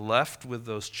kind of left with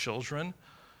those children.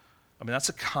 I mean, that's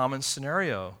a common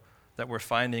scenario that we're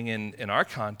finding in our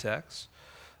context.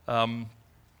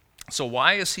 So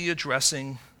why is he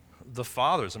addressing the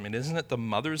fathers? I mean, isn't it the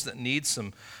mothers that need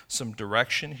some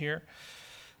direction here?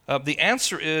 The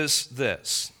answer is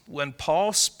this. When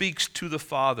Paul speaks to the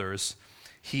fathers,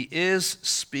 he is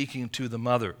speaking to the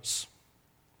mothers.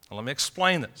 Now, let me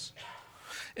explain this.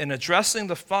 In addressing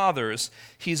the fathers,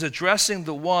 he's addressing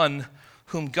the one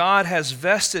whom God has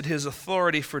vested his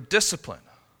authority for discipline.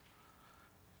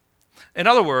 In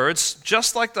other words,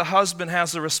 just like the husband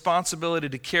has the responsibility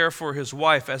to care for his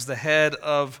wife as the head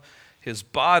of his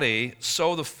body,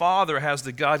 so the father has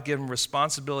the God-given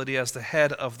responsibility as the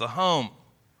head of the home.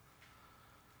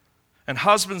 And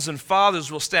husbands and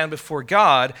fathers will stand before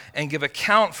God and give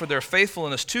account for their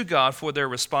faithfulness to God for their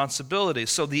responsibility.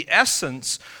 So the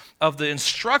essence of the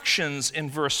instructions in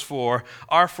verse 4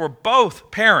 are for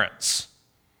both parents.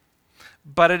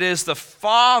 But it is the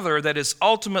father that is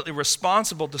ultimately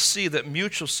responsible to see that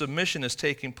mutual submission is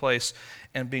taking place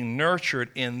and being nurtured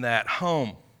in that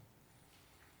home.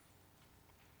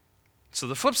 So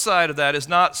the flip side of that is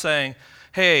not saying,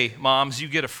 hey, moms, you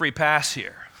get a free pass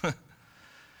here.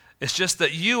 It's just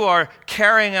that you are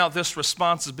carrying out this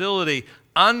responsibility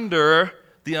under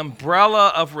the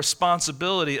umbrella of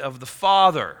responsibility of the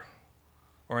father,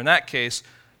 or in that case,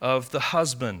 of the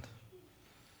husband.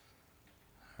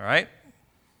 All right?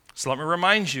 So let me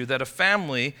remind you that a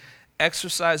family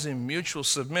exercising mutual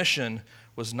submission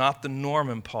was not the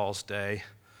norm in Paul's day,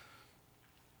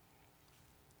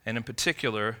 and in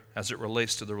particular, as it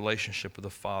relates to the relationship of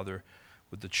the father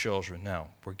with the children. Now,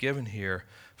 we're given here,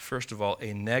 first of all,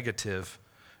 a negative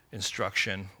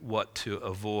instruction, what to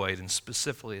avoid, and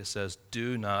specifically it says,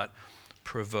 do not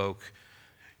provoke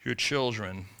your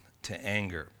children to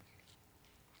anger.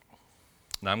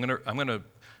 Now, I'm going to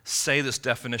say this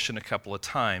definition a couple of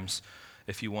times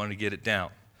if you want to get it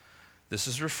down. This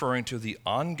is referring to the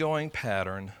ongoing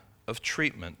pattern of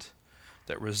treatment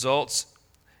that results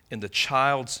in the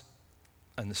child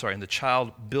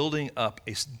building up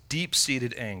a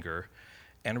deep-seated anger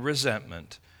and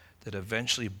resentment that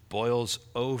eventually boils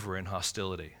over in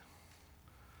hostility.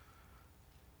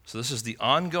 So this is the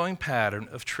ongoing pattern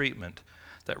of treatment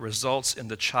that results in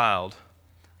the child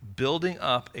building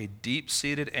up a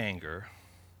deep-seated anger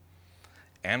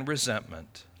and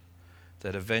resentment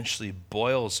that eventually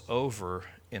boils over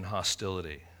in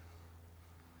hostility.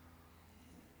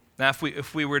 Now,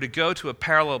 if we were to go to a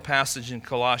parallel passage in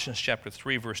Colossians chapter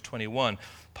 3, verse 21,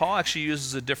 Paul actually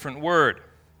uses a different word.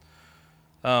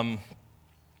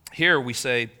 Here we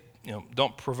say,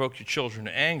 don't provoke your children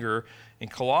to anger. In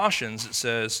Colossians, it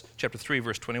says, chapter 3,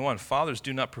 verse 21, fathers,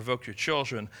 do not provoke your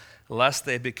children lest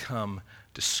they become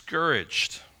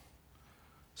discouraged.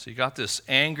 So you got this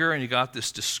anger and you got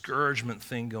this discouragement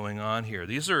thing going on here.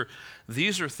 These are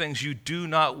things you do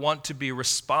not want to be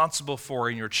responsible for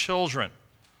in your children.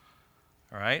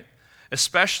 All right?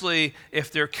 Especially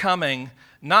if they're coming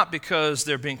not because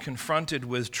they're being confronted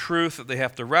with truth that they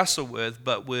have to wrestle with,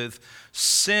 but with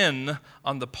sin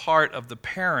on the part of the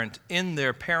parent in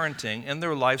their parenting, in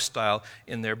their lifestyle,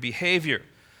 in their behavior.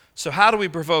 So how do we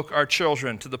provoke our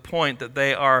children to the point that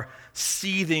they are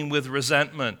seething with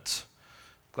resentment?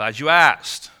 Glad you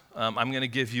asked. I'm going to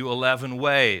give you 11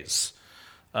 ways.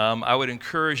 I would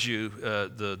encourage you,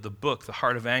 the book, The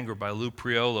Heart of Anger by Lou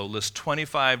Priolo, lists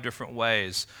 25 different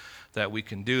ways that we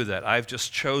can do that. I've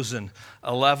just chosen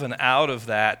 11 out of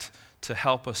that to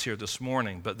help us here this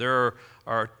morning. But there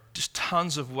are just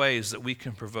tons of ways that we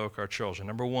can provoke our children.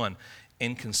 Number one,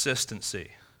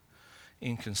 inconsistency.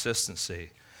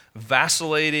 Inconsistency.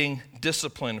 Vacillating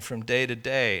discipline from day to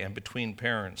day and between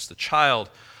parents. The child,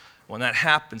 when that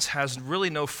happens, has really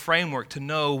no framework to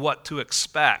know what to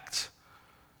expect.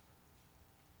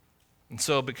 And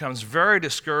so it becomes very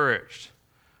discouraged.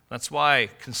 That's why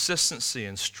consistency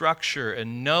and structure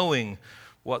and knowing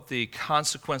what the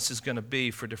consequence is going to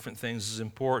be for different things is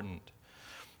important.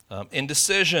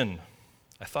 Indecision.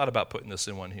 I thought about putting this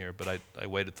in one here, but I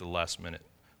waited to the last minute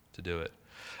to do it.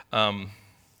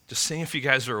 Just seeing if you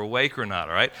guys are awake or not,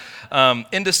 all right?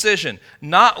 Indecision.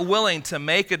 Not willing to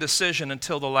make a decision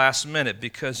until the last minute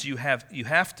because you have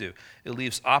to. It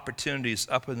leaves opportunities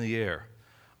up in the air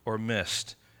or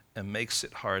missed, and makes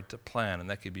it hard to plan. And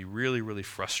that could be really, really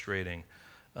frustrating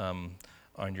on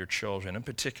your children, in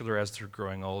particular as they're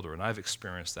growing older. And I've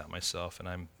experienced that myself, and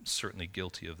I'm certainly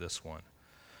guilty of this one.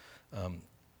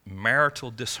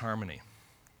 Marital disharmony.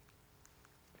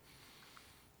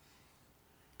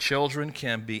 Children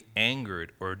can be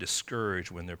angered or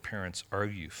discouraged when their parents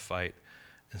argue, fight,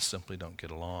 and simply don't get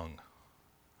along.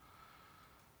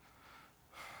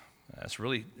 It's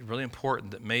really, really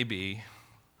important that maybe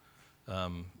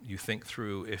you think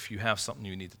through, if you have something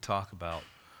you need to talk about,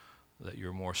 that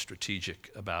you're more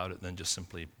strategic about it than just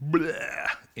simply bleh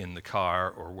in the car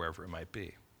or wherever it might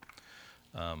be.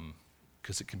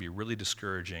 Because it can be really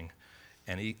discouraging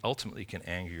and ultimately can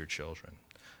anger your children.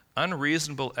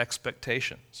 Unreasonable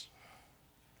expectations.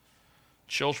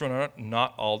 Children are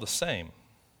not all the same,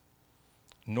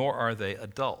 nor are they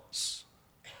adults.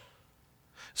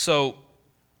 So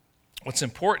what's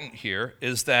important here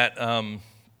is that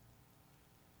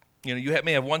you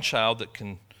may have one child that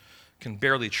can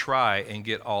barely try and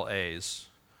get all A's,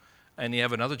 and you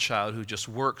have another child who just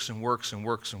works and works and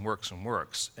works and works and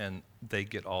works, and they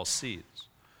get all C's.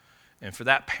 And for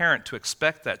that parent to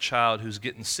expect that child who's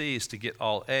getting C's to get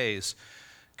all A's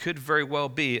could very well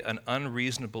be an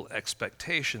unreasonable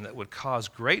expectation that would cause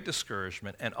great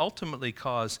discouragement and ultimately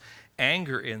cause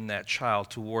anger in that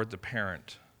child toward the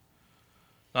parent.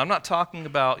 Now, I'm not talking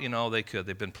about,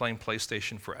 they've been playing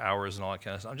PlayStation for hours and all that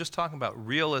kind of stuff. I'm just talking about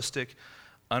realistic,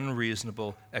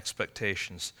 unreasonable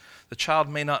expectations. The child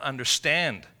may not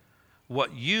understand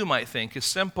what you might think is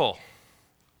simple.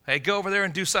 Hey, go over there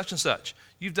and do such and such.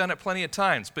 You've done it plenty of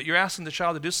times, but you're asking the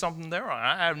child to do something they're wrong.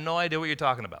 I have no idea what you're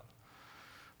talking about.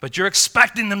 But you're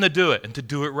expecting them to do it and to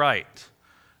do it right.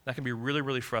 That can be really,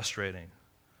 really frustrating.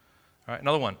 All right,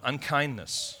 another one,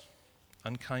 unkindness.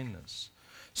 Unkindness.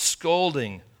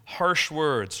 Scolding, harsh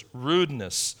words,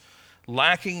 rudeness,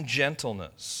 lacking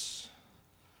gentleness,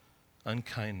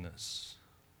 unkindness.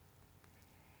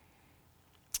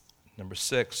 Number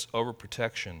 6,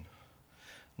 overprotection.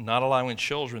 Not allowing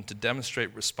children to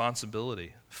demonstrate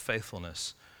responsibility,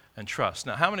 faithfulness, and trust.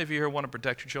 Now, how many of you here want to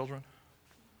protect your children?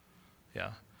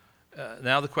 Yeah.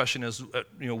 Now the question is,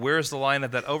 where's the line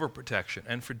of that overprotection?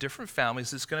 And for different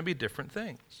families, it's going to be different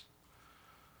things.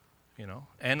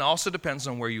 And also depends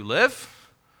on where you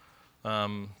live,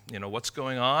 what's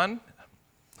going on,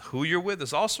 who you're with.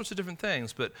 There's all sorts of different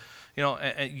things. But,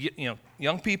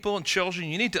 young people and children,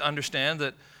 you need to understand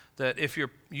that if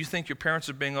you think your parents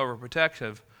are being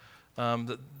overprotective,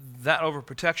 that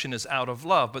overprotection is out of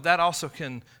love. But that also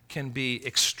can be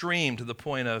extreme to the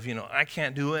point of, I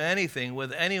can't do anything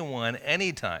with anyone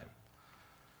anytime.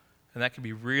 And that can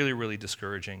be really, really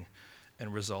discouraging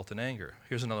and result in anger.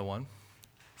 Here's another one.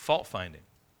 Fault finding.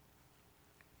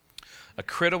 A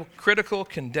critical,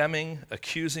 condemning,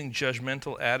 accusing,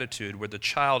 judgmental attitude where the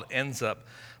child ends up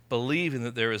believing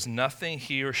that there is nothing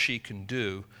he or she can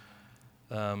do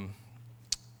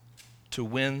to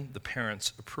win the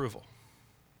parent's approval.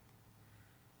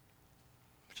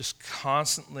 just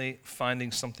constantly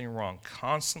finding something wrong,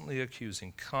 constantly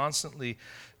accusing, constantly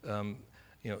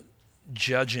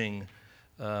judging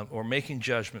or making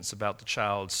judgments about the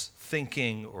child's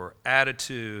thinking or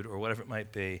attitude or whatever it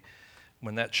might be,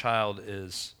 when that child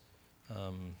is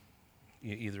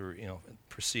either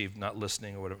perceived not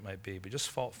listening or whatever it might be, but just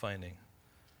fault finding.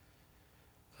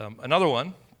 Another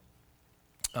one,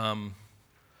 and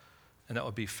that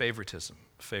would be favoritism.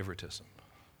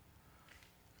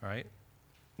 All right?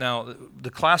 Now,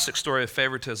 the classic story of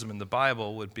favoritism in the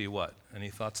Bible would be what? Any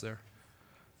thoughts there?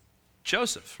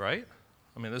 Joseph, right?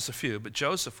 I mean, there's a few, but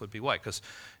Joseph would be white because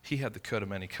he had the coat of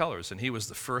many colors, and he was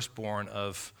the firstborn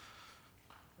of.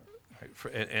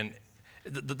 And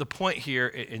the point here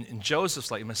in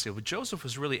Joseph's life, you might say, well, Joseph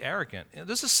was really arrogant.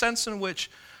 There's a sense in which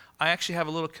I actually have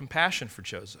a little compassion for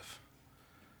Joseph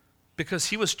because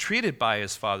he was treated by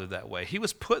his father that way. He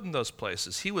was put in those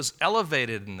places. He was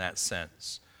elevated in that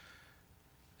sense.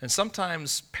 And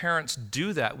sometimes parents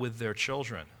do that with their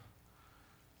children.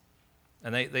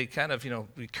 And they kind of,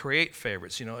 create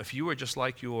favorites. If you were just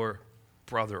like your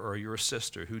brother or your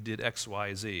sister who did X,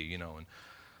 Y, Z, and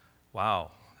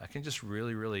wow, I can just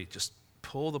really, really just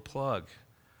pull the plug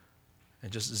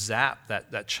and just zap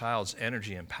that child's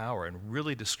energy and power and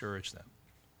really discourage them.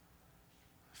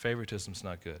 Favoritism's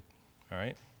not good, all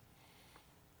right?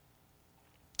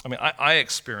 I mean, I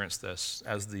experienced this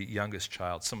as the youngest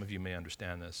child. Some of you may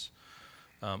understand this.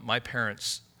 My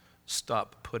parents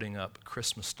stopped putting up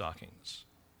Christmas stockings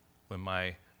when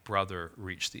my brother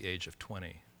reached the age of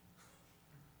 20.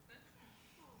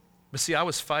 But see, I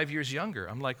was 5 years younger.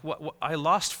 I'm like, what? I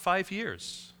lost 5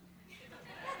 years.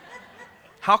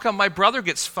 How come my brother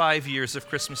gets 5 years of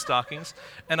Christmas stockings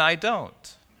and I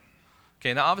don't?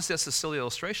 Okay, now obviously that's a silly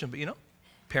illustration, but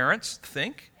parents,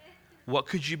 think, what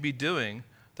could you be doing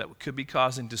that could be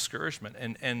causing discouragement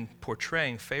and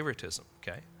portraying favoritism,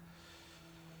 okay?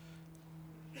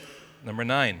 Number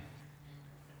 9.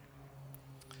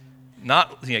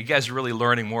 You guys are really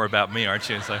learning more about me, aren't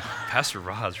you? It's like, Pastor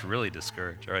Rod's really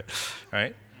discouraged, all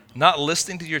right? Not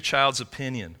listening to your child's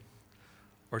opinion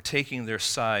or taking their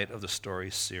side of the story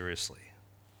seriously.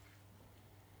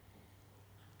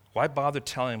 Why bother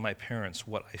telling my parents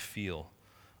what I feel?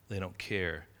 They don't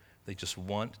care. They just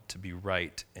want to be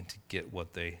right and to get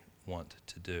what they want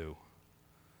to do.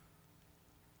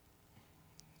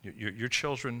 Your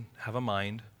children have a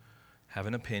mind, have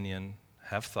an opinion,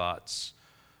 have thoughts.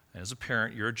 And as a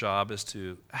parent, your job is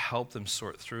to help them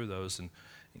sort through those and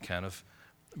kind of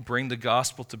bring the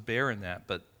gospel to bear in that.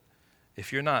 But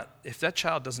if that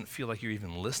child doesn't feel like you're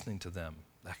even listening to them,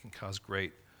 that can cause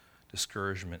great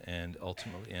discouragement and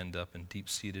ultimately end up in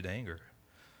deep-seated anger.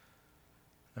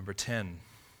 Number 10,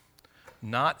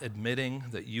 not admitting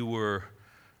that you were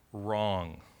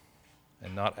wrong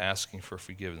and not asking for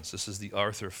forgiveness. This is the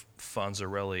Arthur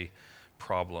Fonzarelli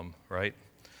problem, right?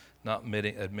 Not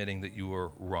admitting that you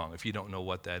were wrong. If you don't know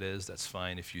what that is, that's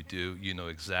fine. If you do, you know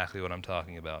exactly what I'm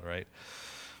talking about, right?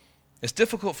 It's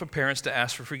difficult for parents to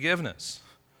ask for forgiveness,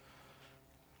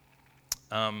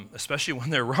 especially when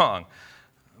they're wrong.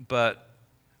 But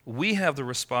we have the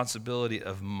responsibility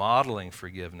of modeling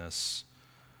forgiveness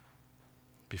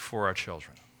before our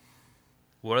children.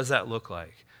 What does that look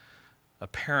like? A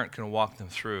parent can walk them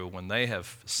through when they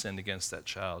have sinned against that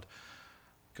child,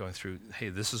 going through, hey,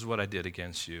 this is what I did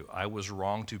against you. I was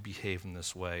wrong to behave in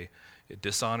this way. It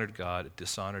dishonored God. It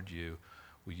dishonored you.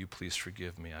 Will you please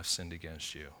forgive me? I've sinned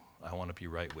against you. I want to be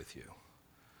right with you.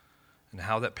 And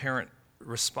how that parent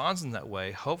responds in that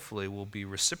way, hopefully, will be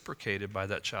reciprocated by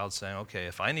that child saying, okay,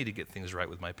 if I need to get things right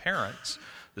with my parents,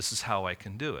 this is how I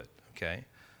can do it, okay?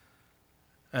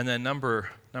 And then number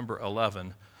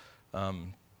 11,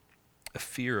 a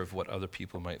fear of what other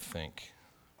people might think.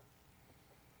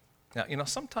 Now,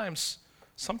 sometimes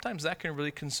that can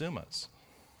really consume us.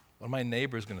 What are my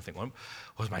neighbors going to think? What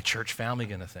is my church family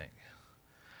going to think?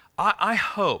 I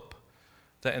hope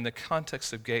that in the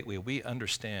context of Gateway, we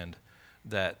understand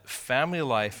that family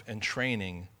life and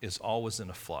training is always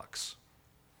in a flux.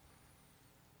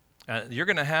 And you're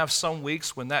going to have some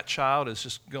weeks when that child is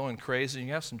just going crazy.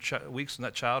 You have some weeks when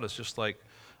that child is just like,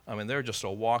 they're just a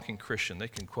walking Christian. They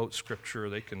can quote scripture.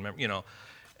 They can remember,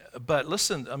 But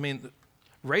listen,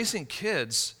 raising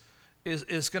kids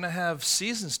is going to have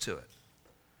seasons to it.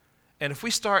 And if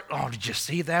we start, did you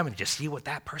see them? And did you see what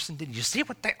that person did? Did you see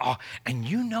what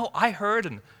and I heard,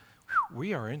 and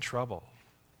we are in trouble.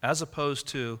 As opposed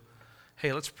to,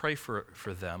 hey, let's pray for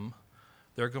them.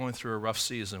 They're going through a rough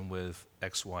season with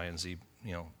X, Y, and Z,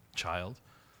 child.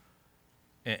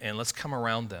 And let's come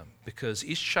around them because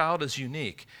each child is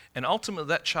unique. And ultimately,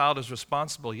 that child is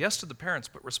responsible, yes, to the parents,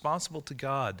 but responsible to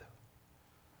God.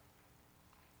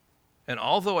 And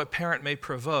although a parent may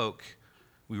provoke,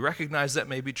 we recognize that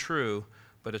may be true,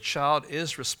 but a child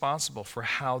is responsible for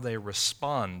how they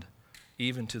respond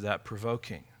even to that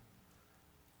provoking.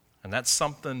 And that's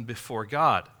something before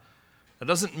God. That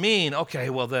doesn't mean,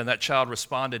 okay, well then that child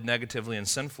responded negatively and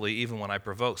sinfully even when I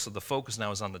provoked, so the focus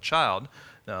now is on the child.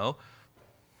 No,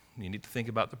 you need to think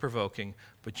about the provoking,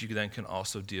 but you then can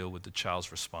also deal with the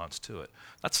child's response to it.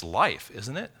 That's life,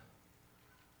 isn't it?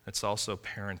 It's also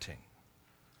parenting.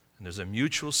 And there's a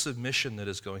mutual submission that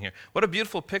is going here. What a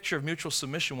beautiful picture of mutual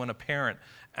submission when a parent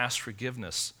asks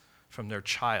forgiveness from their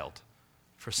child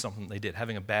for something they did,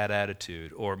 having a bad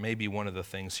attitude, or maybe one of the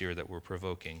things here that were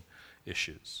provoking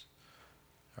issues.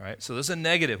 All right, so there's a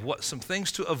negative. Some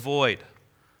things to avoid.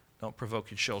 Don't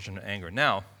provoke your children to anger.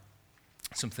 Now,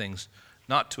 some things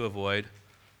not to avoid.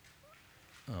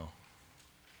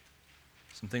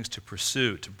 Some things to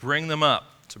pursue, to bring them up.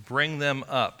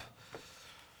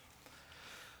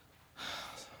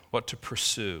 What to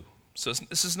pursue. So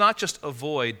this is not just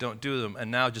avoid, don't do them,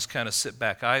 and now just kind of sit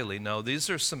back idly. No, these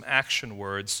are some action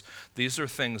words. These are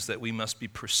things that we must be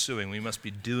pursuing, we must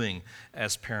be doing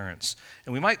as parents.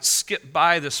 And we might skip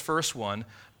by this first one,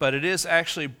 but it is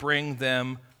actually bring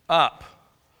them up.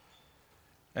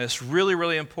 And it's really,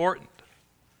 really important.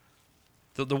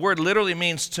 The word literally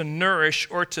means to nourish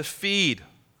or to feed.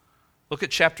 Look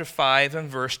at chapter 5 and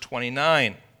verse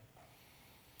 29.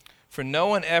 For no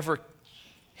one ever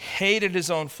hated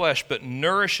his own flesh, but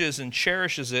nourishes and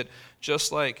cherishes it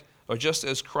just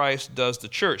as Christ does the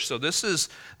church. So this is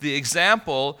the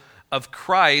example of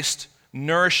Christ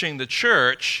nourishing the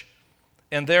church,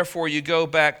 and therefore you go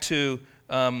back to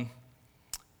the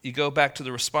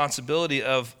responsibility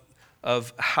of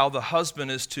how the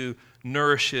husband is to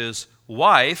nourish his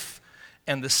wife.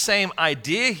 And the same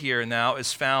idea here now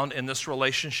is found in this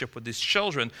relationship with these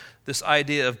children. This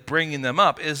idea of bringing them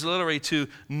up is literally to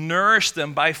nourish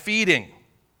them by feeding.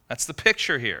 That's the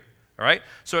picture here, all right?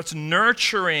 So it's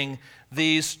nurturing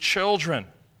these children.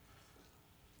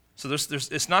 So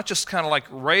it's not just kind of like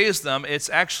raise them, it's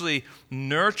actually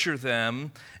nurture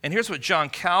them. And here's what John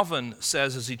Calvin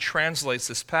says as he translates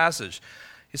this passage.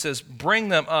 He says, bring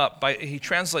them up. He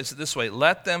translates it this way,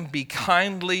 let them be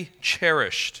kindly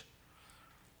cherished.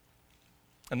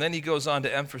 And then he goes on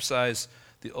to emphasize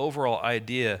the overall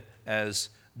idea as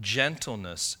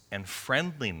gentleness and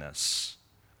friendliness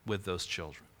with those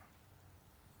children.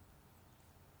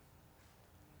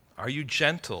 Are you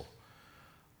gentle?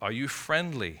 Are you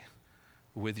friendly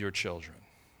with your children?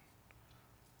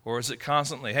 Or is it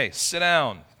constantly, hey, sit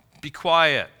down, be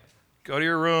quiet, go to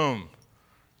your room,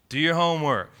 do your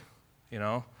homework,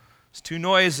 it's too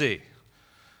noisy.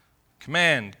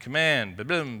 Command,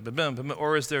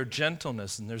 or is there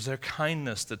gentleness and there's there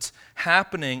kindness that's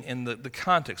happening in the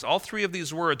context? All three of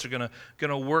these words are going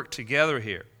to work together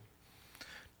here.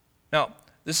 Now,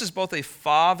 this is both a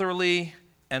fatherly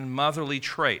and motherly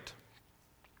trait.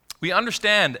 We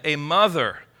understand a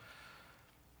mother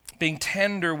being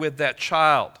tender with that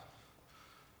child,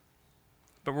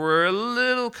 but we're a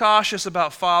little cautious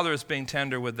about fathers being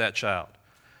tender with that child.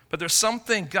 But there's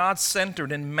something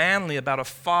God-centered and manly about a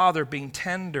father being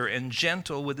tender and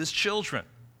gentle with his children.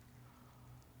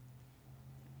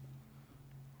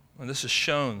 And this is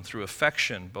shown through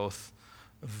affection, both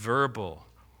verbal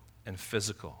and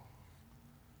physical.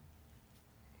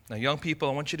 Now, young people,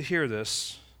 I want you to hear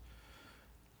this.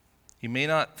 You may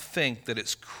not think that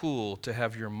it's cool to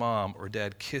have your mom or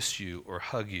dad kiss you or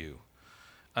hug you.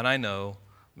 And I know,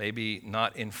 maybe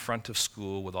not in front of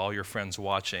school with all your friends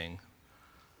watching,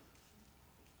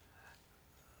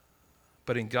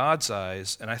 but in God's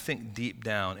eyes, and I think deep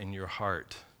down in your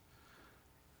heart,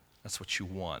 that's what you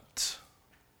want.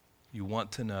 You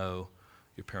want to know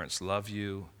your parents love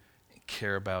you, and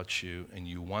care about you, and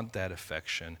you want that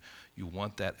affection. You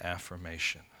want that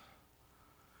affirmation.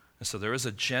 And so there is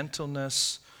a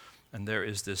gentleness, and there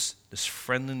is this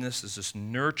friendliness, there's this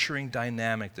nurturing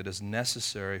dynamic that is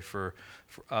necessary for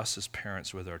us as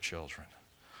parents with our children.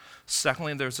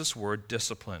 Secondly, there's this word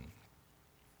discipline.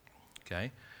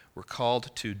 Okay? We're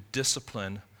called to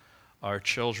discipline our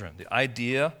children. The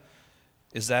idea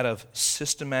is that of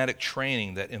systematic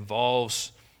training that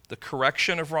involves the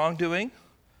correction of wrongdoing.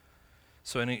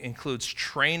 So it includes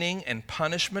training and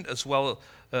punishment, as well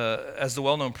as the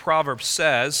well-known proverb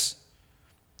says,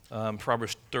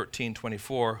 Proverbs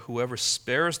 13:24, whoever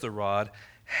spares the rod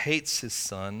hates his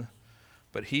son,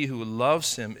 but he who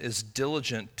loves him is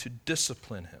diligent to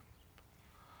discipline him.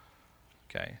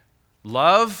 Okay.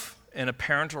 Love in a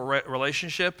parental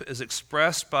relationship is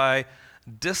expressed by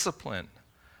discipline,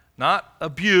 not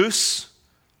abuse,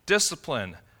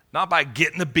 discipline, not by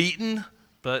getting a beating,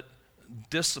 but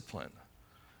discipline.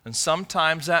 And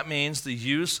sometimes that means the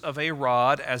use of a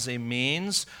rod as a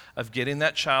means of getting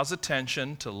that child's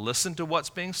attention to listen to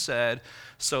what's being said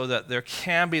so that there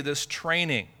can be this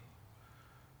training.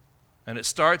 And it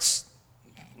starts,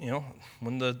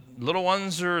 when the little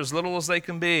ones are as little as they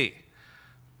can be.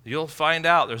 You'll find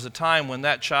out there's a time when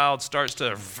that child starts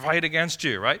to fight against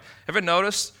you, right? Ever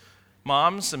notice,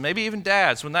 moms and maybe even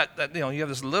dads, when that you have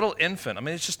this little infant, I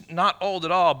mean, it's just not old at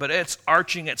all, but it's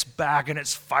arching its back and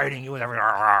it's fighting you with everything,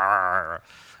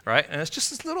 right? And it's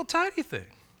just this little tiny thing.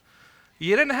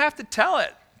 You didn't have to tell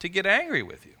it to get angry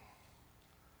with you,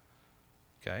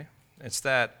 okay? It's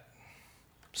that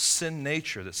sin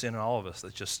nature that's in all of us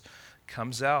that just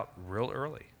comes out real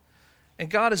early. And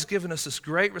God has given us this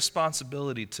great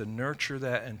responsibility to nurture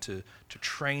that and to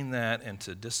train that and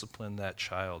to discipline that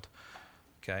child,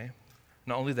 okay?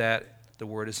 Not only that, the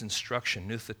word is instruction.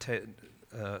 Nouthesia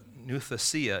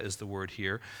is the word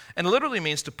here. And it literally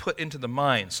means to put into the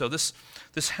mind. So this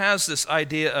has this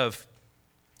idea of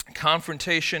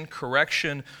confrontation,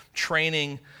 correction,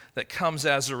 training that comes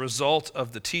as a result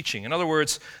of the teaching. In other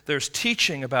words, there's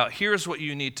teaching about here's what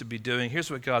you need to be doing,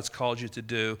 here's what God's called you to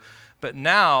do. But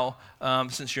now,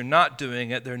 since you're not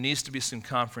doing it, there needs to be some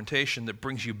confrontation that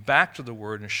brings you back to the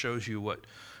Word and shows you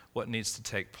what needs to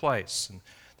take place. And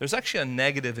there's actually a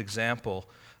negative example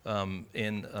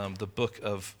in the book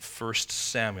of 1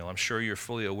 Samuel. I'm sure you're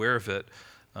fully aware of it,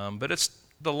 but it's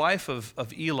the life of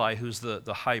Eli, who's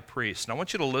the high priest. And I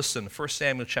want you to listen, 1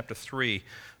 Samuel chapter 3,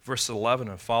 verse 11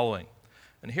 and following.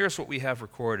 And here's what we have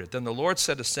recorded. Then the Lord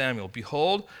said to Samuel,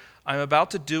 "Behold, I am about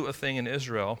to do a thing in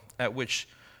Israel at which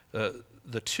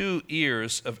the two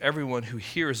ears of everyone who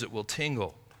hears it will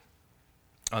tingle.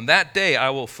 On that day I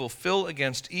will fulfill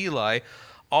against Eli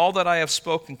all that I have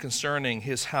spoken concerning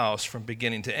his house from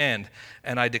beginning to end.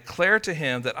 And I declare to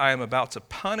him that I am about to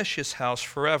punish his house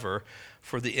forever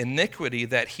for the iniquity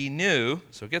that he knew,"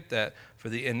 so get that, "for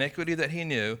the iniquity that he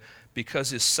knew,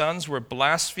 because his sons were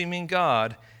blaspheming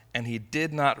God, and he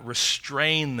did not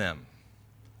restrain them."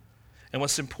 And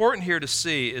what's important here to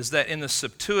see is that in the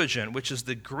Septuagint, which is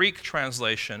the Greek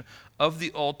translation of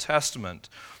the Old Testament,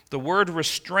 the word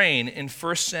restrain in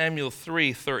 1 Samuel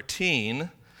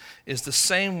 3:13 is the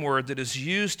same word that is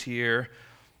used here,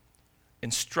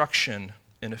 instruction,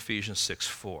 in Ephesians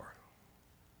 6:4.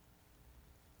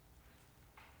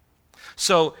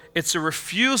 So it's a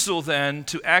refusal then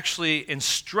to actually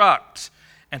instruct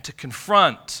and to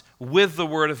confront with the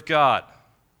Word of God.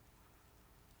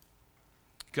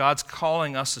 God's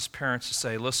calling us as parents to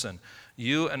say, listen,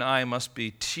 you and I must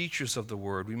be teachers of the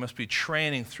Word. We must be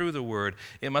training through the Word.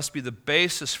 It must be the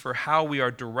basis for how we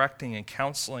are directing and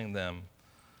counseling them.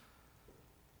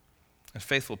 And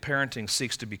faithful parenting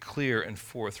seeks to be clear and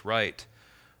forthright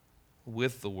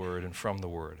with the Word and from the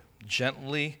Word,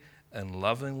 gently and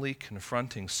lovingly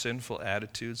confronting sinful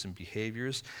attitudes and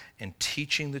behaviors and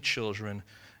teaching the children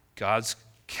God's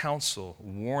counsel,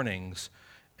 warnings,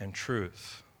 and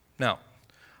truth. Now,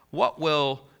 what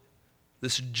will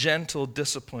this gentle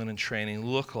discipline and training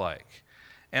look like?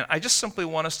 And I just simply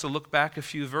want us to look back a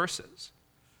few verses.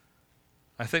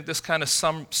 I think this kind of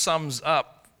sums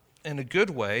up in a good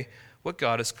way what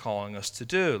God is calling us to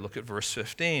do. Look at verse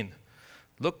 15.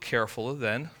 Look carefully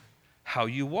then how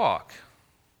you walk.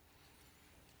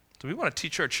 So we want to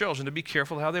teach our children to be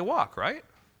careful how they walk, right?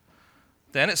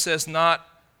 Then it says not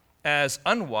as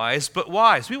unwise, but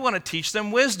wise. We want to teach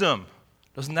them wisdom.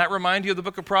 Doesn't that remind you of the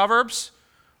book of Proverbs?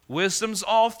 Wisdom's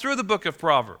all through the book of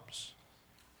Proverbs.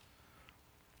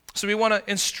 So we want to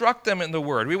instruct them in the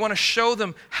Word. We want to show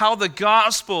them how the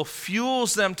gospel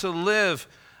fuels them to live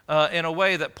in a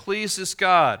way that pleases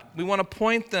God. We want to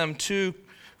point them to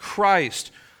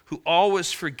Christ, who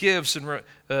always forgives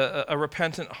a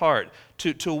repentant heart,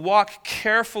 to walk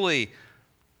carefully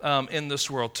in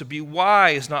this world, to be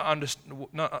wise, not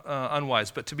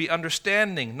unwise, but to be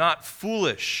understanding, not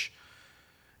foolish,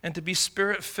 and to be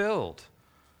Spirit-filled,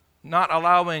 not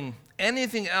allowing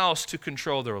anything else to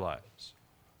control their lives,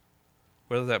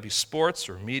 whether that be sports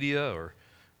or media or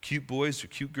cute boys or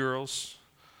cute girls,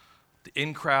 the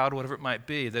in crowd, whatever it might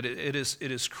be, that it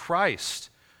is Christ.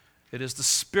 It is the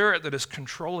Spirit that is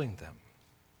controlling them.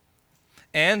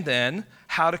 And then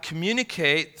how to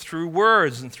communicate through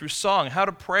words and through song, how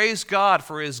to praise God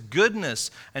for His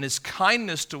goodness and His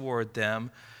kindness toward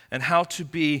them, and how to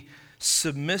be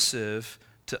submissive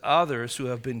to others who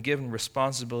have been given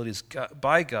responsibilities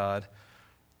by God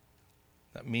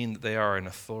that mean that they are in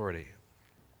authority.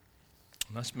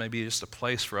 And that's maybe just a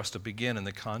place for us to begin in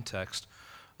the context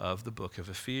of the book of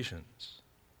Ephesians.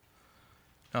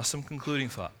 Now, some concluding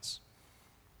thoughts.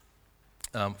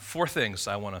 4 things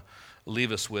I want to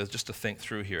leave us with just to think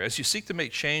through here. As you seek to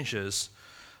make changes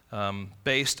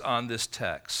based on this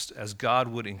text, as God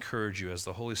would encourage you, as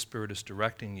the Holy Spirit is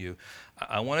directing you,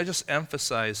 I want to just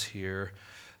emphasize here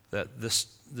that this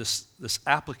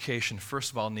application,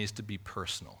 first of all, needs to be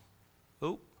personal.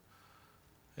 Oh,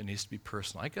 it needs to be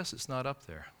personal. I guess it's not up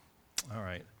there. All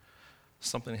right.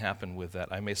 Something happened with that.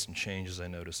 I made some changes I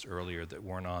noticed earlier that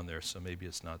weren't on there, so maybe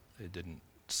it didn't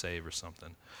save or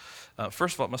something.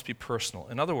 First of all, it must be personal.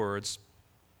 In other words,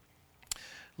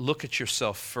 look at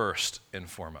yourself first and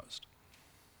foremost.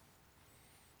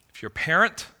 If you're a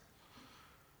parent,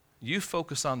 you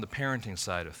focus on the parenting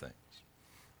side of things.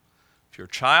 If you're a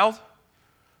child,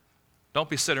 don't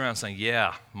be sitting around saying,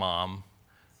 yeah, Mom,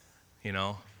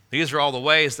 these are all the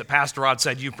ways that Pastor Rod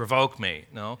said you provoke me.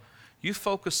 No, you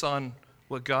focus on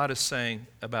what God is saying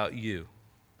about you.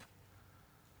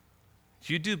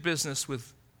 You do business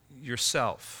with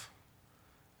yourself.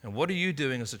 And what are you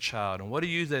doing as a child? And what are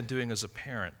you then doing as a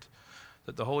parent?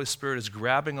 That the Holy Spirit is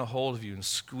grabbing a hold of you and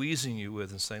squeezing you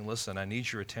with and saying, listen, I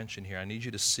need your attention here. I need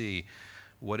you to see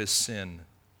what is sin.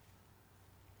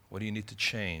 What do you need to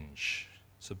change?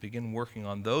 So begin working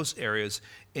on those areas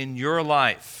in your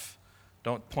life.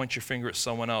 Don't point your finger at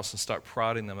someone else and start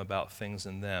prodding them about things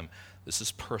in them. This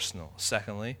is personal.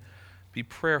 Secondly, be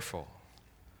prayerful.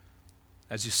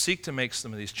 As you seek to make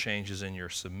some of these changes in your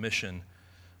submission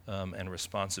and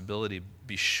responsibility,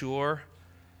 be sure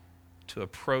to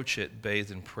approach it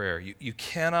bathed in prayer. You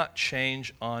cannot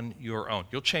change on your own.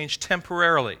 You'll change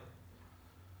temporarily.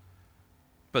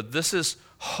 But this is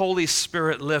Holy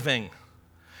Spirit living,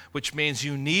 which means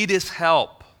you need His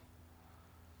help.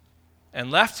 And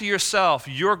left to yourself,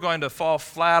 you're going to fall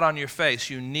flat on your face.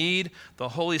 You need the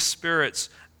Holy Spirit's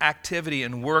activity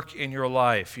and work in your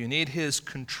life. You need His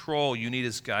control. You need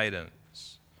His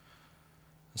guidance.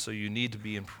 And so you need to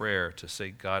be in prayer to say,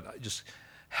 God, just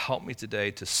help me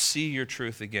today to see your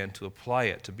truth again, to apply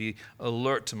it, to be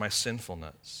alert to my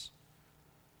sinfulness.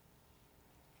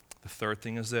 The third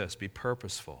thing is this: be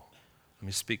purposeful. Let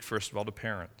me speak first of all to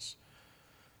parents.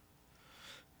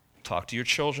 Talk to your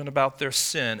children about their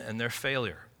sin and their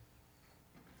failure.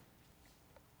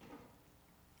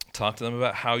 Talk to them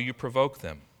about how you provoke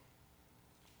them.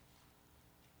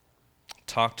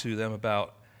 Talk to them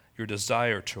about your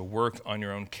desire to work on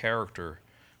your own character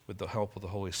with the help of the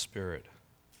Holy Spirit.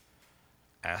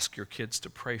 Ask your kids to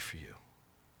pray for you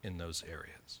in those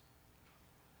areas.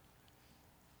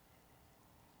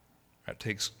 That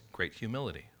takes great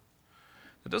humility.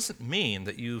 It doesn't mean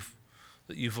that you've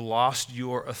lost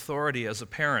your authority as a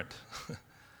parent.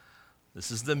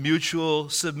 This is the mutual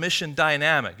submission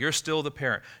dynamic. You're still the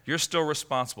parent. You're still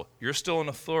responsible. You're still an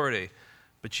authority.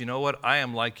 But you know what? I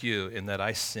am like you in that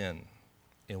I sin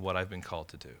in what I've been called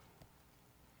to do.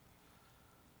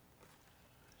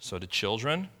 So to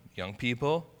children, young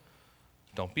people,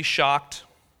 don't be shocked.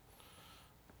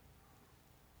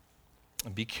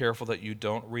 And be careful that you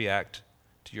don't react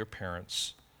to your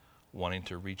parents wanting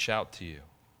to reach out to you.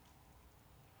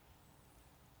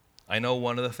 I know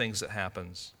one of the things that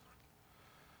happens,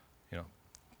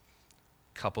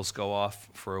 couples go off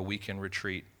for a weekend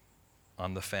retreat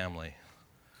on the family,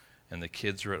 and the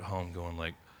kids are at home going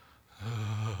like,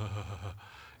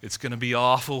 it's going to be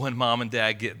awful when mom and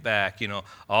dad get back.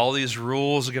 All these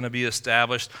rules are going to be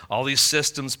established, all these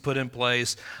systems put in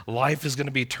place. Life is going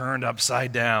to be turned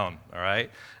upside down, all right?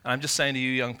 And I'm just saying to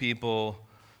you young people,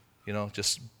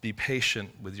 just be patient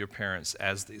with your parents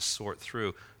as they sort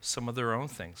through some of their own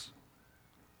things,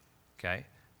 okay?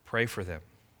 Pray for them.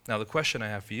 Now, the question I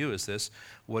have for you is this: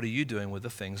 what are you doing with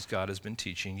the things God has been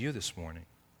teaching you this morning?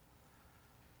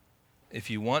 If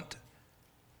you want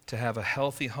to have a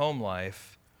healthy home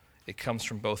life, it comes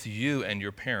from both you and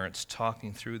your parents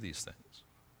talking through these things,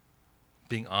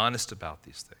 being honest about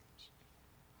these things.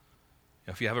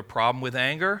 If you have a problem with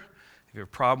anger, if you have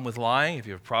a problem with lying, if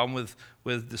you have a problem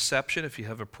with deception, if you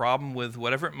have a problem with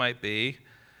whatever it might be,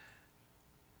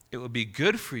 it would be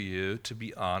good for you to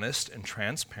be honest and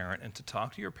transparent and to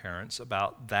talk to your parents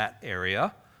about that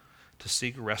area, to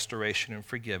seek restoration and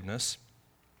forgiveness,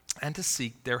 and to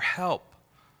seek their help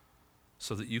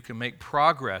so that you can make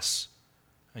progress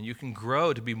and you can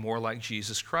grow to be more like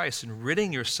Jesus Christ and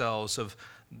ridding yourselves of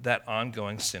that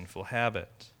ongoing sinful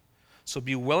habit. So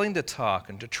be willing to talk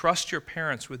and to trust your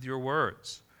parents with your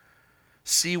words.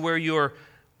 See where you're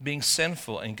being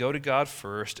sinful and go to God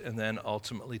first and then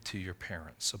ultimately to your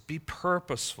parents. So be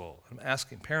purposeful. I'm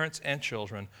asking parents and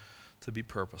children to be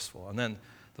purposeful. And then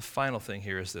the final thing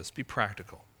here is this: be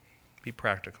practical. Be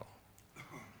practical.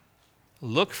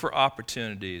 Look for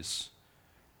opportunities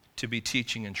to be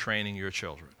teaching and training your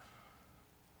children.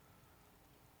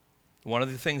 One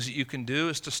of the things that you can do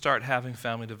is to start having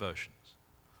family devotions.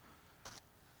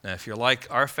 Now, if you're like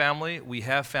our family, we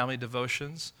have family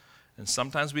devotions, and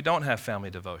sometimes we don't have family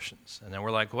devotions. And then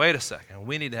we're like, wait a second,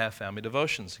 we need to have family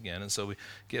devotions again. And so we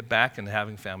get back into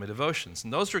having family devotions.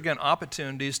 And those are, again,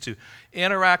 opportunities to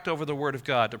interact over the Word of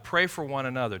God, to pray for one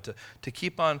another, to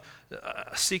keep on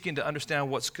seeking to understand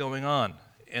what's going on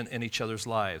in each other's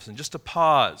lives, and just to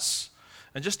pause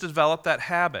and just develop that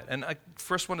habit. And I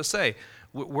first want to say,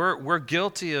 we're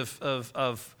guilty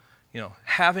of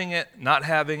having it, not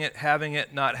having it, having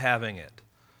it, not having it.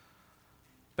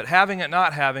 But having it,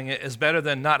 not having it is better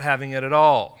than not having it at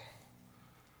all.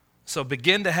 So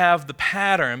begin to have the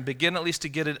pattern, begin at least to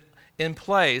get it in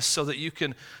place so that you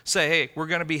can say, hey, we're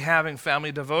going to be having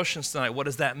family devotions tonight. What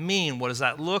does that mean? What does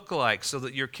that look like? So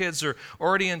that your kids are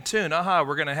already in tune.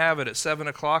 We're going to have it at 7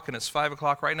 o'clock and it's 5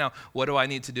 o'clock right now. What do I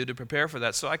need to do to prepare for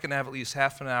that? So I can have at least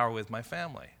half an hour with my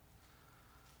family.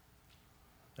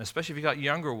 And especially if you got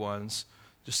younger ones,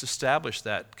 just establish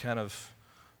that kind of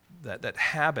that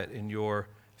habit in your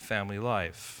family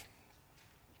life.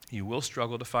 You will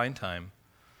struggle to find time,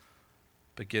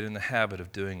 but get in the habit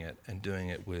of doing it and doing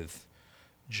it with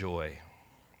joy.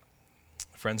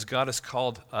 Friends, God has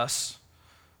called us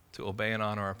to obey and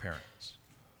honor our parents.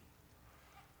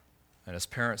 And as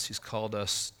parents, He's called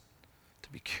us to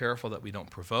be careful that we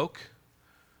don't provoke,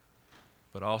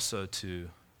 but also to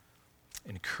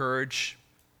encourage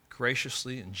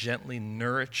graciously and gently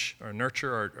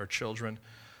nurture our children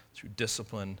through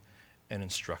discipline and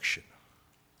instruction.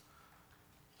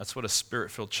 That's what a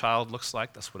Spirit-filled child looks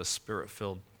like. That's what a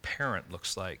Spirit-filled parent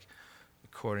looks like,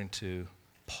 according to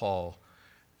Paul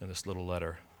in this little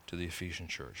letter to the Ephesian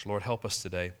church. Lord, help us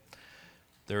today.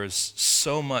 There is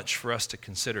so much for us to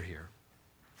consider here.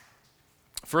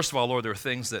 First of all, Lord, there are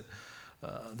things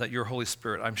that your Holy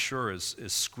Spirit, I'm sure, is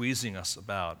squeezing us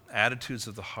about. Attitudes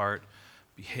of the heart,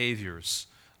 behaviors,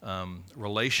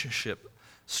 relationship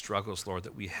struggles, Lord,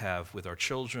 that we have with our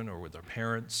children or with our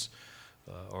parents,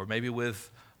 or maybe with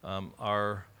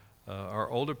our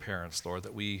older parents, Lord,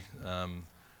 that we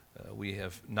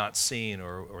have not seen,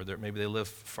 or maybe they live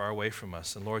far away from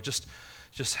us. And Lord,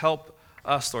 just help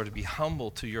us, Lord, to be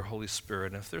humble to your Holy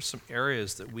Spirit. And if there's some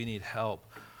areas that we need help,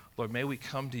 Lord, may we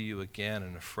come to you again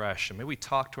and afresh, and may we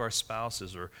talk to our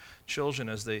spouses or children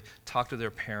as they talk to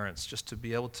their parents, just to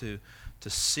be able to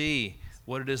see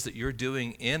what it is that you're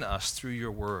doing in us through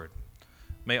your word.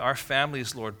 May our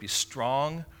families, Lord, be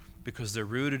strong because they're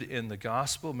rooted in the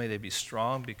gospel. May they be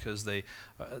strong because the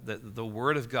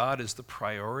word of God is the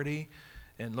priority.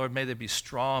 And Lord, may they be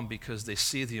strong because they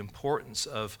see the importance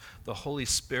of the Holy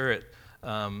Spirit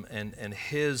and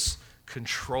His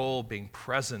control being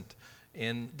present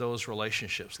in those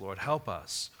relationships. Lord, help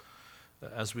us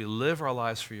as we live our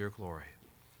lives for your glory,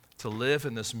 to live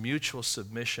in this mutual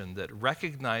submission that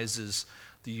recognizes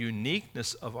the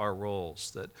uniqueness of our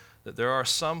roles, that there are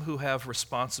some who have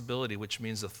responsibility, which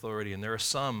means authority, and there are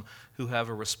some who have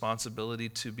a responsibility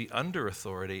to be under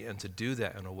authority and to do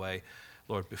that in a way,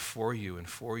 Lord, before you and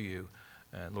for you,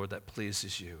 and Lord, that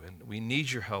pleases you. And we need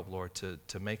your help, Lord,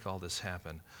 to make all this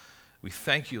happen. We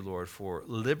thank you, Lord, for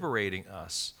liberating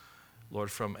us, Lord,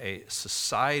 from a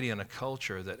society and a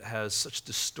culture that has such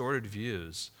distorted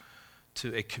views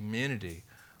to a community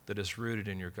that is rooted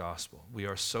in your gospel. We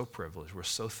are so privileged. We're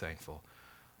so thankful.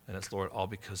 And it's, Lord, all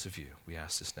because of you. We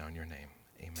ask this now in your name.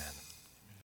 Amen.